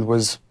husband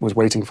was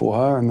waiting for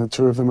her, and the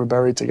two of them were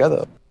buried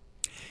together.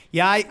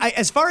 Yeah, I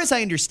as far as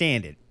I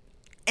understand it,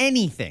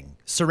 anything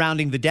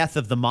surrounding the death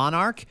of the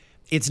monarch,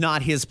 it's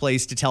not his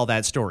place to tell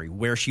that story,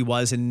 where she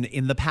was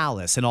in the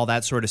palace and all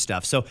that sort of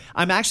stuff. So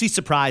I'm actually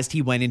surprised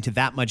he went into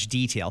that much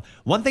detail.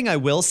 One thing I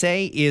will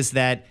say is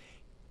that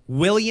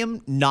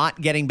William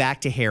not getting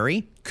back to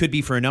Harry could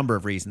be for a number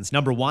of reasons.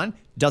 Number one,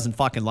 doesn't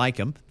fucking like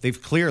him.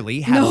 They've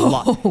clearly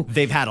had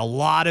they've had a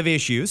lot of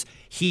issues.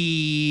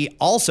 He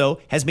also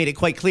has made it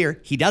quite clear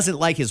he doesn't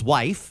like his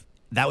wife.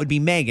 That would be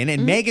Meghan.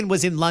 And Meghan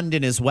was in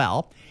London as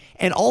well.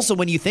 And also,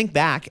 when you think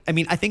back, I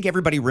mean, I think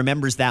everybody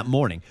remembers that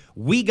morning.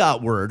 We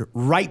got word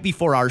right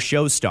before our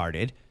show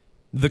started,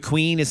 the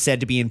Queen is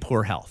said to be in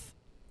poor health.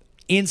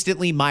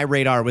 Instantly, my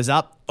radar was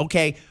up.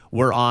 Okay,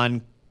 we're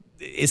on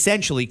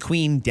essentially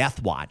Queen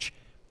Death Watch.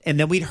 And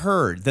then we'd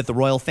heard that the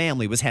royal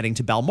family was heading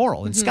to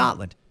Balmoral in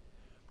Scotland.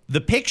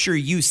 The picture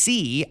you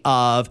see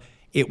of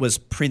it was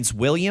Prince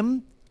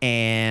William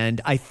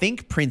and I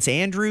think Prince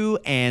Andrew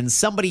and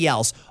somebody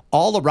else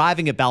all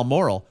arriving at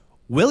Balmoral.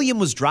 William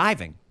was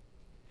driving.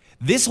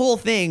 This whole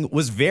thing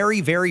was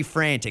very, very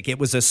frantic. It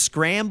was a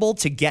scramble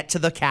to get to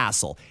the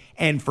castle.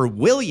 And for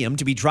William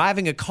to be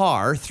driving a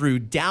car through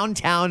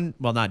downtown,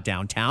 well, not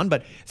downtown,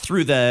 but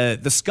through the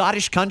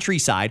Scottish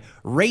countryside,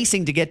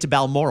 racing to get to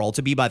Balmoral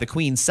to be by the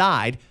Queen's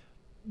side,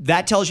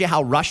 that tells you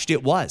how rushed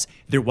it was.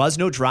 There was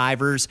no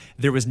drivers.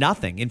 There was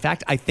nothing. In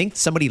fact, I think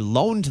somebody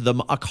loaned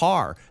them a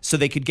car so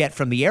they could get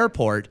from the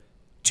airport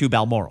to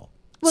Balmoral.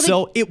 Well,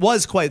 so it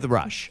was quite the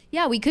rush.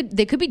 Yeah,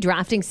 they could be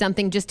drafting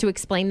something just to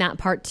explain that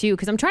part too,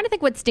 because I'm trying to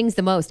think what stings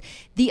the most.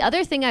 The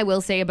other thing I will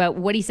say about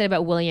what he said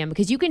about William,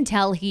 because you can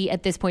tell he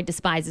at this point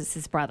despises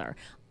his brother.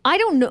 I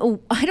don't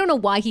know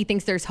why he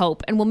thinks there's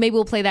hope, and maybe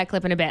we'll play that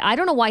clip in a bit. I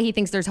don't know why he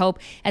thinks there's hope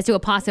as to a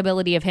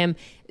possibility of him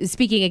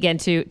speaking again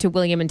to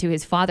William and to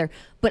his father.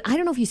 But I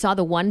don't know if you saw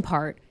the one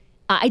part.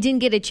 I didn't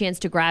get a chance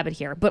to grab it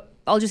here, but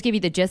I'll just give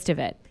you the gist of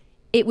it.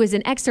 It was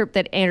an excerpt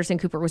that Anderson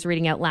Cooper was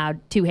reading out loud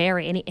to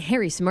Harry, and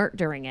Harry smirked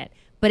during it.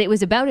 But it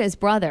was about his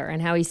brother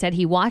and how he said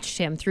he watched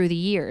him through the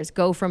years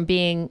go from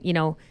being,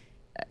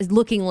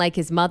 looking like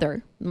his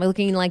mother,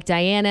 looking like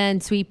Diana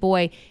and Sweet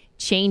Boy,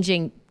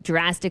 changing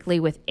drastically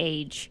with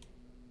age.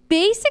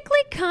 Basically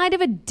kind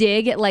of a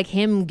dig at like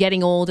him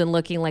getting old and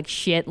looking like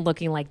shit,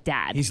 looking like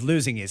dad. He's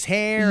losing his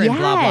hair and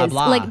blah, blah,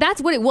 blah. Like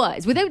that's what it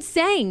was. Without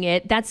saying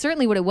it, that's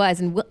certainly what it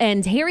was.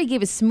 And Harry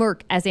gave a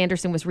smirk as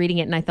Anderson was reading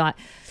it, and I thought,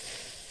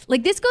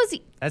 like that's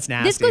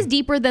nasty. This goes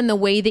deeper than the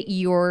way that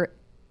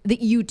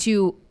you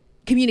two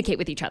communicate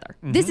with each other.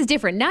 Mm-hmm. This is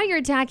different. Now you're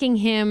attacking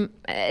him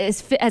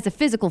as a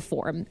physical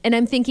form, and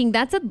I'm thinking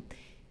that's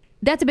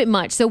a bit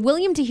much. So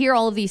William to hear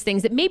all of these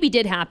things that maybe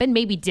did happen,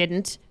 maybe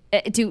didn't.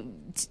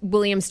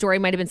 William's story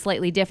might have been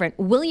slightly different.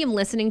 William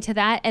listening to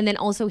that and then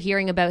also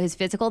hearing about his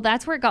physical,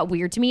 that's where it got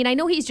weird to me. And I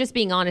know he's just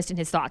being honest in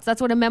his thoughts.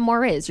 That's what a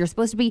memoir is. You're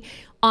supposed to be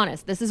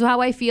honest. This is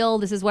how I feel.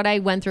 This is what I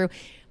went through.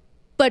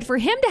 But for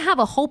him to have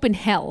a hope in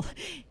hell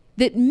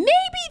that maybe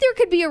there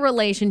could be a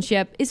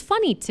relationship is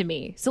funny to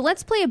me. So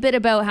let's play a bit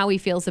about how he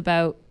feels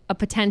about a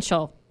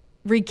potential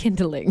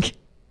rekindling.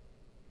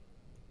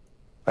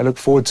 I look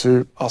forward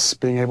to us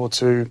being able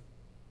to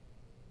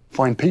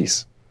find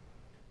peace.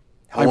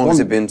 How long has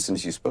it been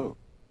since you spoke?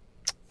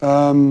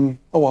 A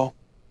while.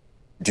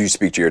 Do you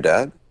speak to your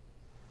dad?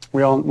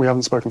 We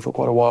haven't spoken for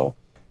quite a while.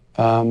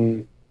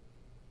 No,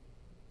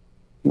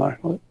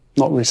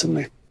 not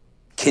recently.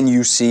 Can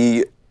you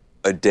see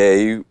a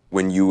day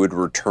when you would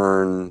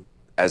return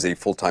as a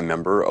full-time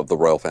member of the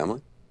royal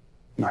family?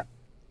 No.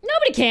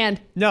 Nobody can.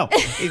 No.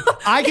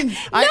 I can.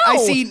 I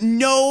see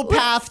no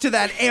path to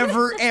that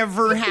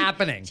ever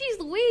happening. Jeez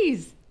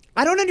Louise.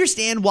 I don't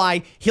understand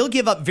why he'll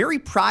give up very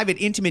private,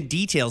 intimate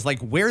details like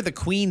where the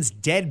Queen's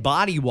dead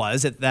body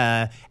was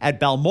at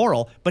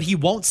Balmoral, but he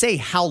won't say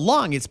how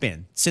long it's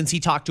been since he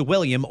talked to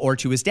William or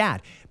to his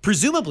dad.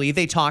 Presumably,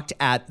 they talked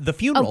at the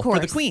funeral for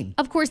the Queen.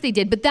 Of course they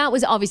did, but that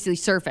was obviously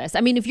surface. I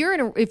mean, if you're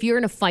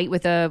in a fight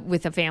with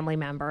a family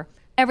member,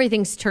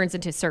 everything turns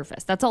into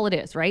surface. That's all it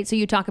is, right? So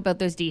you talk about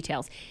those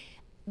details.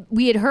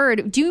 We had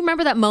heard. Do you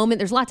remember that moment?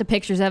 There's lots of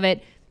pictures of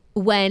it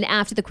when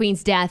after the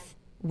Queen's death,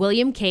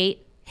 William,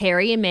 Kate,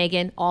 Harry and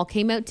Meghan all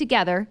came out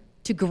together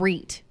to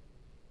greet,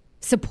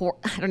 support,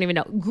 I don't even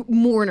know,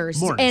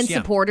 mourners and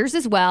supporters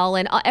as well,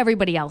 and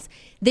everybody else.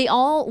 They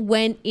all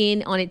went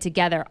in on it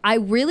together. I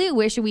really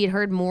wish we had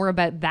heard more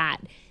about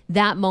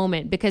that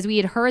moment, because we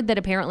had heard that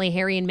apparently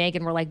Harry and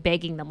Meghan were like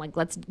begging them, like,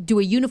 let's do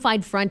a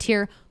unified front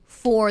here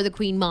for the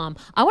Queen Mom.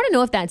 I want to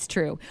know if that's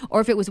true,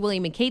 or if it was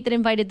William and Kate that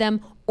invited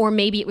them, or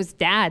maybe it was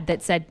Dad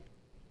that said,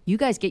 you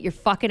guys get your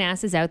fucking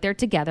asses out there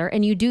together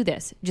and you do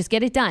this. Just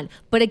get it done.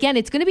 But again,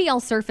 it's going to be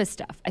all surface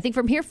stuff. I think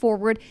from here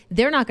forward,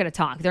 they're not going to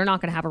talk. They're not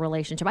going to have a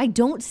relationship. I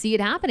don't see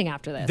it happening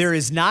after this. There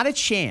is not a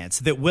chance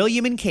that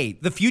William and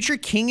Kate, the future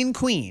king and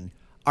queen,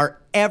 are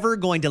ever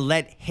going to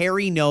let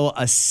Harry know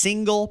a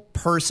single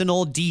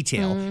personal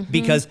detail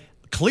because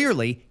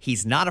clearly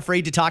he's not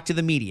afraid to talk to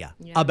the media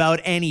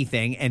about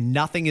anything, and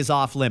nothing is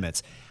off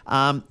limits.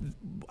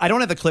 I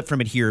don't have the clip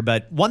from it here,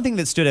 but one thing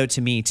that stood out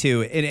to me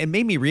too, it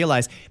made me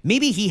realize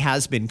maybe he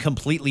has been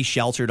completely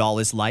sheltered all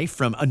his life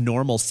from a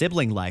normal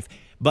sibling life,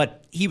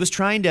 but he was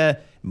trying to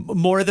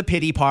more of the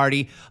pity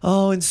party.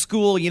 Oh, in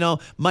school,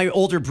 my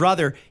older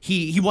brother,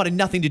 he wanted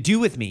nothing to do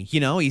with me.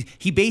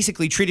 He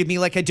basically treated me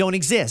like I don't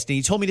exist, and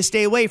he told me to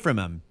stay away from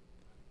him.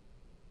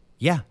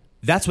 Yeah,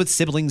 That's what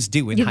siblings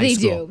do in Yeah, high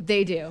school.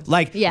 They do.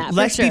 Like, yeah, for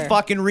let's be sure.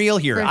 fucking real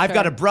here. For I've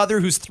got a sure. brother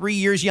who's 3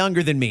 years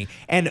younger than me,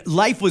 and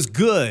life was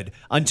good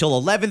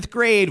until 11th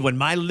grade when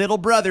my little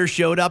brother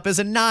showed up as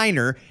a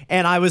Niner,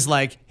 and I was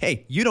like,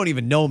 hey, you don't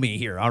even know me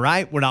here, all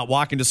right? We're not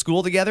walking to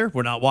school together.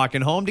 We're not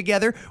walking home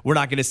together. We're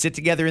not going to sit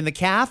together in the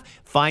caf,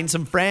 find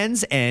some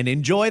friends, and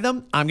enjoy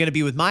them. I'm going to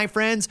be with my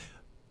friends.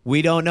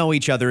 We don't know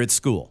each other at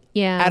school.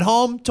 Yeah. At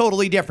home,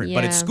 totally different.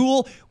 But at Yeah.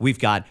 school, we've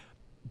got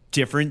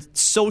different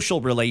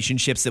social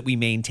relationships that we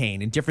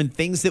maintain and different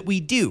things that we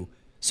do.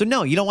 So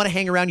no, you don't want to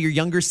hang around your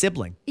younger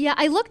sibling. Yeah,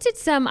 I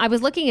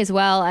was looking as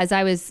well as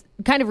I was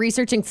kind of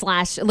researching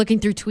 / looking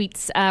through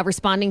tweets,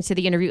 responding to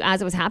the interview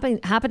as it was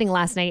happening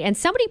last night. And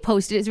somebody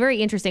posted, it's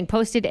very interesting,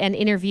 posted an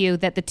interview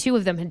that the two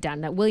of them had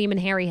done, that William and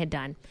Harry had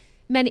done.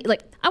 I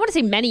want to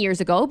say many years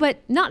ago,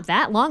 but not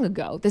that long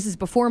ago. This is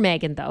before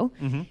Meghan, though.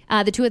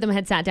 Mm-hmm. The two of them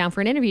had sat down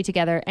for an interview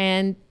together,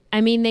 and I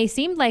mean, they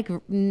seemed like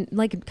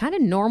kind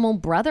of normal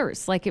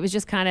brothers. Like it was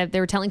just kind of, they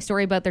were telling a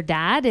story about their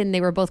dad, and they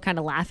were both kind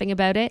of laughing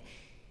about it,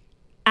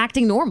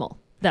 acting normal,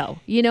 though.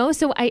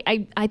 So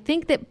I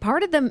think that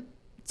part of them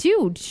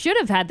too should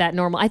have had that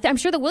normal. I'm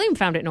sure that William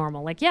found it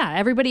normal. Like, yeah,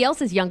 everybody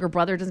else's younger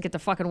brother doesn't get to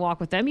fucking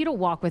walk with them. You don't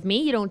walk with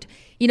me. You don't.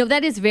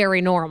 That is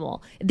very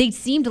normal. They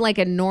seemed like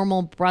a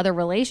normal brother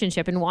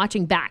relationship. And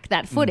watching back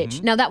that footage.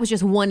 Mm-hmm. Now that was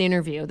just one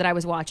interview that I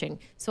was watching,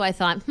 so I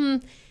thought,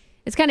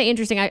 it's kind of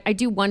interesting. I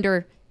do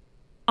wonder.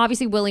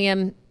 Obviously,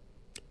 William,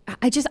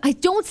 I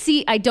don't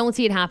see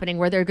it happening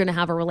where they're going to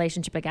have a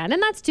relationship again.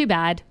 And that's too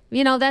bad.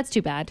 That's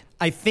too bad.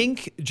 I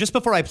think just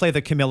before I play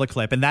the Camilla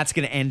clip, and that's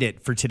going to end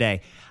it for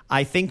today,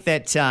 I think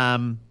that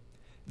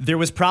there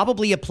was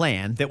probably a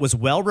plan that was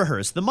well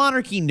rehearsed. The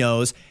monarchy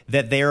knows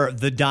that they're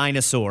the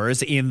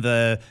dinosaurs in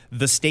the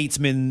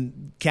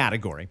statesman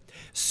category.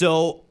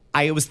 So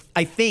I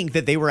think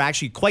that they were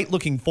actually quite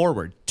looking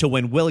forward to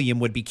when William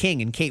would be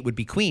king and Kate would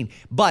be queen.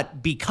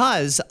 But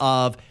because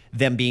of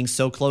them being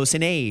so close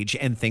in age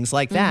and things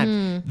like that,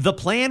 the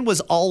plan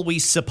was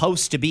always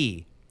supposed to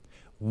be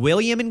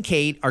William and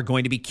Kate are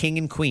going to be king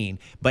and queen,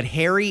 but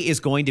Harry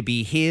is going to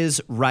be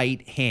his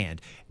right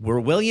hand. Where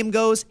William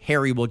goes,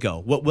 Harry will go.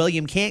 What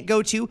William can't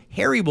go to,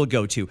 Harry will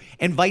go to,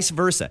 and vice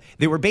versa.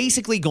 They were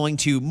basically going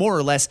to more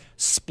or less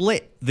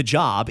split the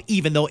job,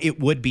 even though it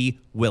would be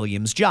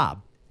William's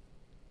job.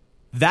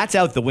 That's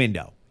out the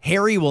window.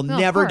 Harry will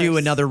never do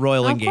another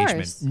royal engagement.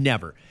 Course.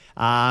 Never.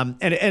 And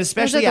That was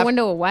especially out the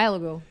window a while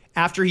ago.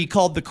 after he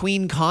called the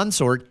queen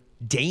consort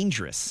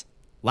dangerous.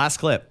 Last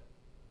clip.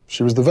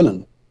 She was the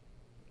villain.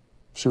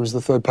 She was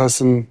the third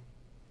person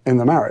in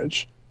the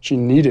marriage. She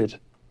needed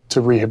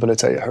to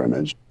rehabilitate her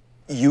image.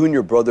 You and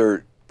your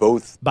brother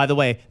both. By the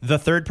way, the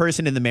third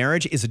person in the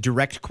marriage is a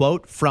direct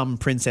quote from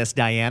Princess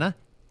Diana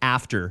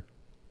after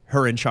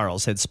her and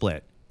Charles had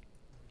split.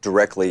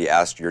 Directly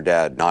asked your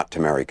dad not to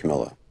marry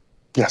Camilla.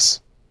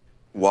 Yes.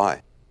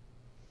 Why?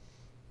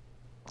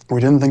 We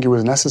didn't think it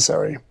was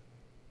necessary.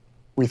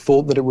 We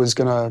thought that it was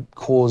going to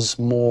cause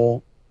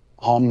more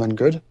harm than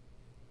good.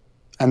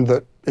 And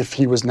that if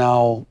he was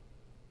now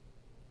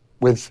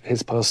with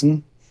his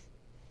person,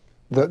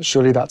 that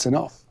surely that's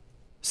enough.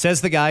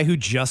 Says the guy who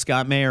just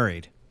got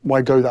married.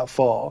 Why go that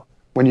far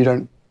when you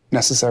don't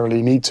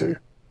necessarily need to?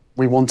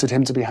 We wanted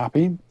him to be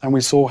happy, and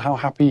we saw how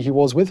happy he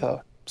was with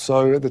her.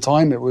 So at the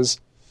time, it was,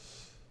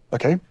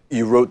 okay.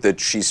 You wrote that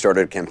she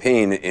started a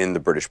campaign in the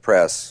British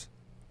press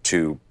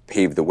to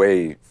pave the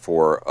way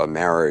for a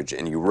marriage,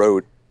 and you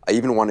wrote, I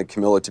even wanted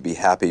Camilla to be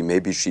happy.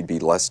 Maybe she'd be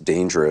less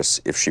dangerous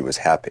if she was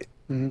happy.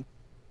 Mm-hmm.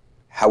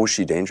 How was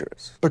she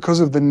dangerous? Because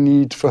of the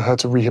need for her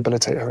to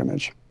rehabilitate her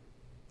image.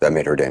 That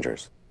made her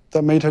dangerous.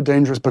 That made her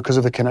dangerous because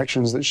of the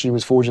connections that she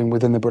was forging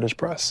within the British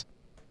press.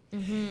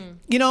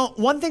 You know,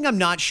 one thing I'm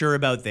not sure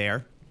about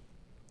there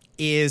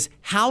is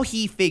how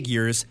he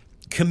figures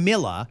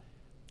Camilla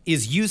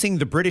is using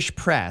the British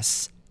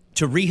press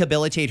to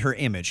rehabilitate her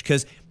image.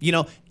 Because,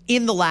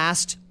 in the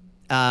last,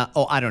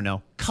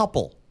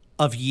 couple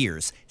of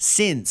years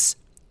since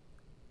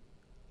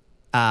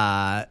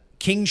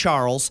King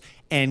Charles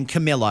and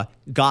Camilla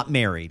got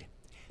married,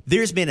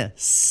 there's been a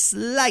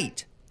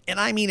slight, and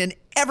I mean an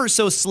ever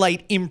so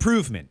slight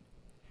improvement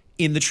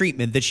in the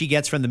treatment that she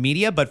gets from the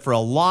media. But for a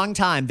long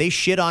time, they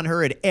shit on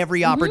her at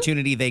every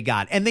opportunity they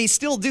got. And they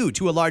still do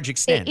to a large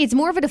extent. It's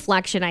more of a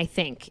deflection, I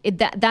think.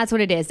 That's what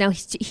it is. Now,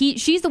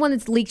 she's the one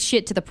that's leaked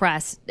shit to the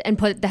press and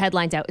put the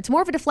headlines out. It's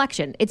more of a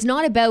deflection. It's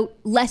not about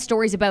less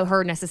stories about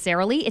her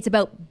necessarily. It's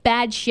about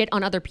bad shit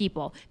on other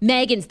people.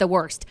 Meghan's the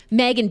worst.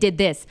 Meghan did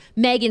this.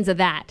 Meghan's a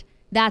that.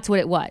 That's what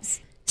it was.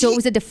 So it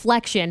was a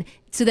deflection.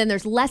 So then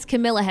there's less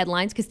Camilla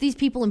headlines because these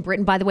people in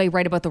Britain, by the way,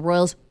 write about the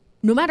royals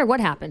no matter what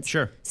happens.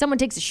 Sure. Someone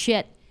takes a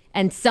shit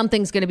and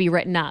something's going to be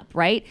written up,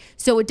 right?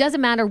 So it doesn't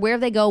matter where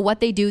they go, what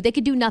they do. They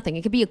could do nothing.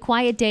 It could be a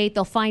quiet day.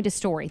 They'll find a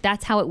story.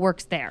 That's how it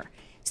works there.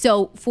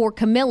 So for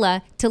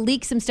Camilla to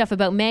leak some stuff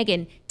about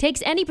Meghan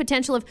takes any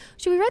potential of,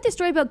 should we write this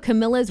story about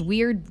Camilla's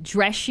weird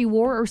dress she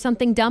wore or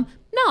something dumb?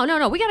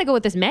 No. We got to go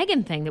with this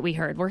Meghan thing that we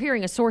heard. We're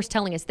hearing a source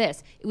telling us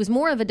this. It was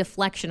more of a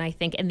deflection, I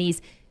think, and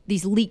these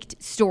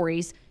leaked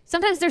stories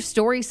Sometimes they're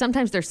stories,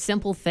 sometimes they're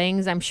simple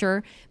things, I'm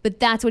sure.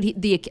 But that's what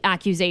the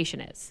accusation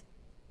is.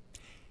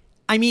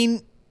 I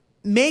mean,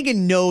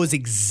 Meghan knows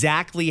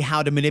exactly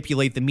how to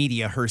manipulate the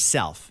media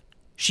herself.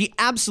 She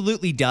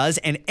absolutely does.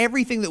 And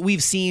everything that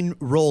we've seen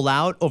roll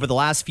out over the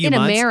last few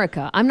months. In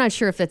America. I'm not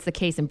sure if that's the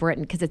case in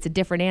Britain because it's a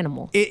different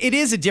animal. It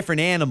is a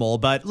different animal,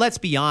 but let's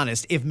be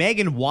honest. If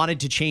Meghan wanted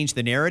to change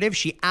the narrative,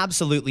 she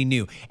absolutely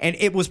knew. And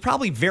it was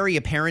probably very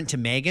apparent to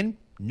Meghan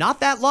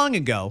not that long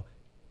ago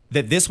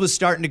that this was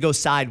starting to go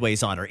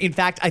sideways on her. In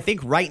fact, I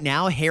think right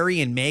now,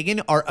 Harry and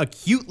Meghan are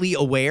acutely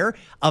aware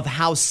of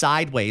how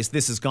sideways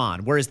this has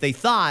gone. Whereas they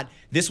thought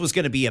this was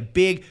going to be a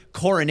big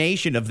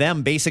coronation of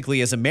them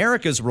basically as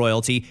America's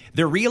royalty,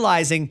 they're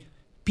realizing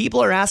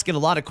people are asking a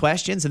lot of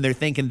questions and they're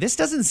thinking, this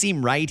doesn't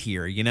seem right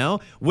here, you know?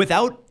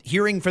 Without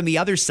hearing from the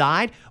other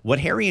side, what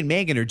Harry and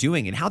Meghan are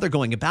doing and how they're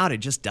going about it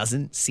just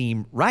doesn't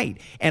seem right.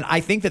 And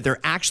I think that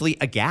they're actually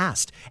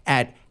aghast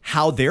at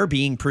how they're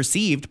being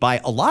perceived by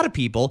a lot of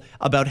people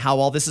about how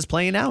all this is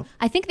playing out.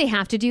 I think they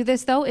have to do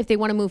this, though, if they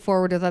want to move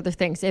forward with other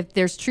things. If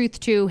there's truth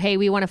to, hey,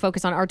 we want to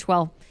focus on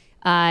R12,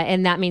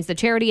 and that means the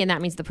charity, and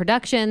that means the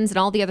productions, and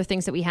all the other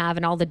things that we have,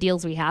 and all the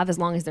deals we have, as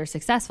long as they're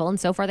successful. And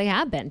so far they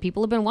have been.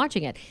 People have been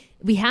watching it.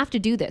 We have to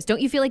do this. Don't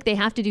you feel like they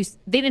have to do,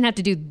 they didn't have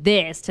to do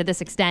this to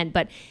this extent,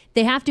 but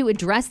they have to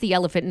address the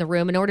elephant in the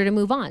room in order to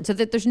move on, so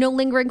that there's no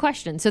lingering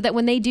questions, so that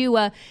when they do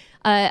a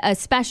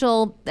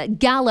special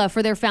gala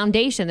for their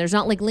foundation, there's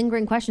not like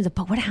lingering questions of,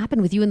 but what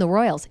happened with you and the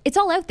royals? It's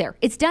all out there.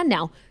 It's done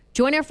now.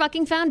 Join our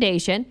fucking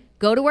foundation,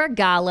 go to our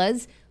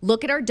galas,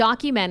 look at our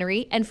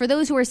documentary, and for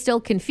those who are still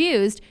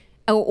confused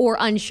or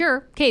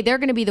unsure, okay, they're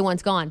going to be the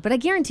ones gone. But I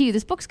guarantee you,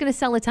 this book's going to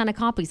sell a ton of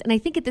copies. And I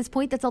think at this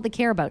point, that's all they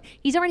care about.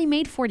 He's already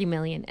made $40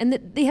 million, and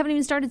they haven't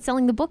even started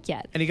selling the book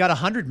yet. And he got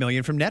 $100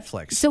 million from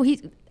Netflix. So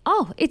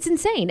it's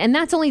insane. And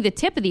that's only the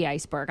tip of the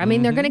iceberg. I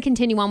mean, they're going to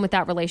continue on with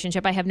that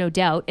relationship, I have no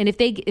doubt. And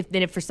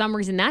if for some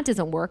reason that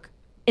doesn't work,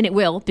 and it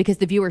will because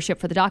the viewership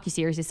for the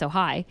docuseries is so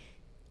high,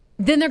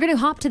 then they're going to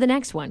hop to the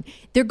next one.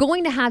 They're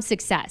going to have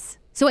success.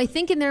 So I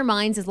think in their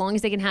minds, as long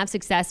as they can have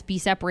success, be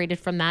separated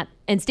from that,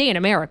 and stay in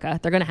America,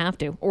 they're going to have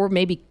to, or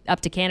maybe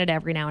up to Canada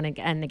every now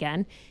and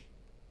again,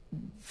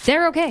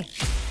 they're okay.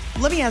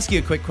 Let me ask you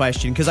a quick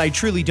question, because I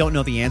truly don't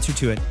know the answer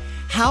to it.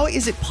 How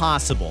is it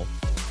possible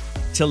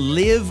to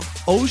live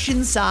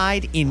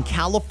oceanside in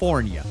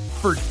California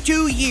for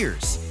 2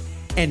 years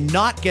and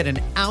not get an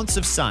ounce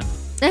of sun?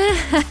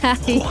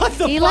 What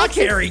the fuck,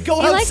 Harry?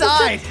 Go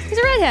outside. He's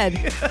a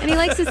redhead, and he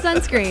likes his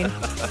sunscreen.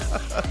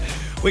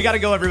 We got to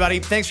go, everybody.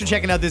 Thanks for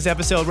checking out this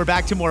episode. We're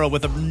back tomorrow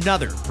with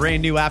another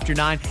brand new After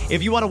 9.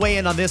 If you want to weigh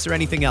in on this or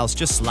anything else,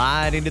 just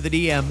slide into the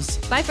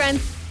DMs. Bye,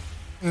 friends.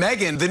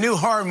 Megan, the new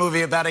horror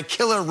movie about a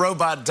killer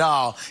robot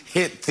doll,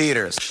 hit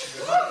theaters.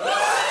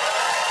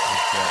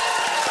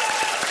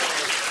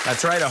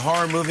 That's right, a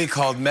horror movie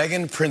called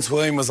Megan. Prince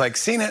William was like,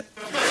 seen it.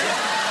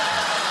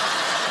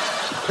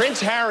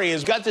 Prince Harry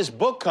has got this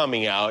book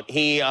coming out.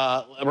 He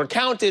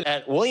recounted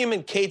at William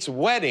and Kate's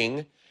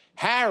wedding,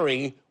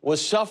 Harry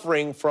was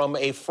suffering from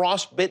a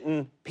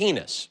frostbitten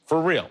penis,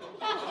 for real.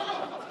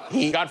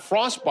 He got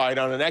frostbite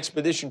on an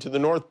expedition to the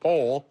North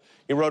Pole.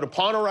 He wrote,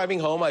 upon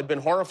arriving home, I'd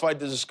been horrified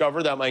to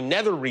discover that my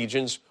nether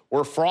regions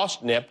were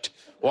frost-nipped,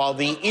 while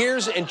the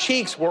ears and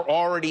cheeks were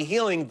already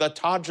healing, the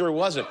todger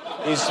wasn't.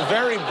 It's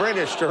very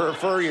British to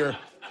refer your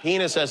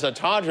penis as a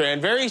todger, and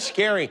very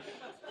scary.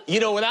 You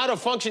know, without a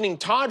functioning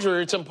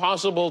todger, it's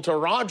impossible to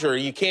Roger.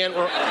 You can't...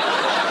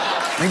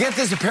 And get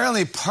this,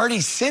 apparently Party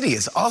City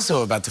is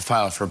also about to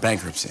file for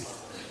bankruptcy.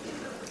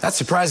 That's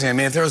surprising. I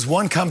mean, if there was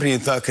one company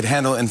that thought could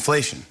handle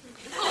inflation.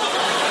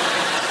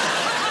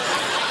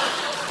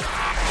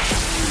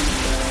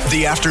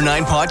 The After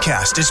 9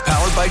 podcast is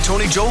powered by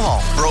Tony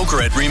Johal,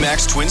 broker at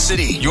RE/MAX Twin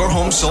City. Your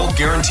home sold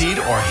guaranteed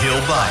or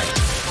he'll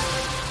buy.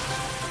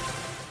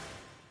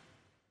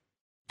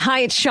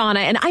 Hi, it's Shauna,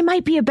 and I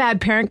might be a bad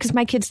parent because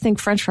my kids think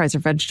French fries are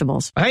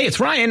vegetables. Hey, it's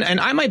Ryan, and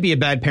I might be a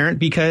bad parent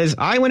because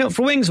I went out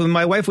for wings when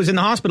my wife was in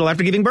the hospital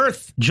after giving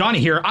birth. Johnny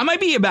here. I might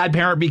be a bad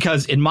parent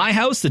because in my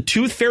house, the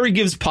tooth fairy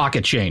gives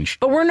pocket change.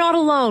 But we're not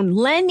alone.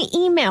 Len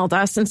emailed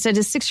us and said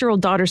his 6-year-old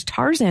daughter's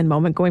Tarzan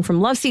moment going from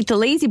love seat to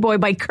lazy boy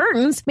by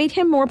curtains made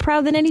him more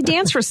proud than any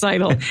dance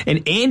recital.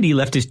 And Andy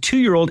left his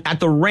 2-year-old at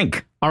the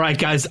rink. All right,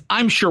 guys,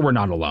 I'm sure we're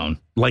not alone.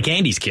 Like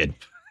Andy's kid.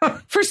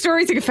 For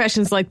stories and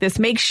confessions like this,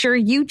 make sure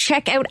you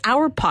check out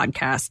our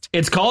podcast.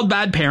 It's called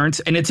Bad Parents,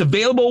 and it's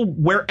available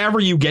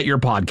wherever you get your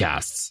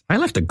podcasts. I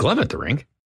left a glove at the rink.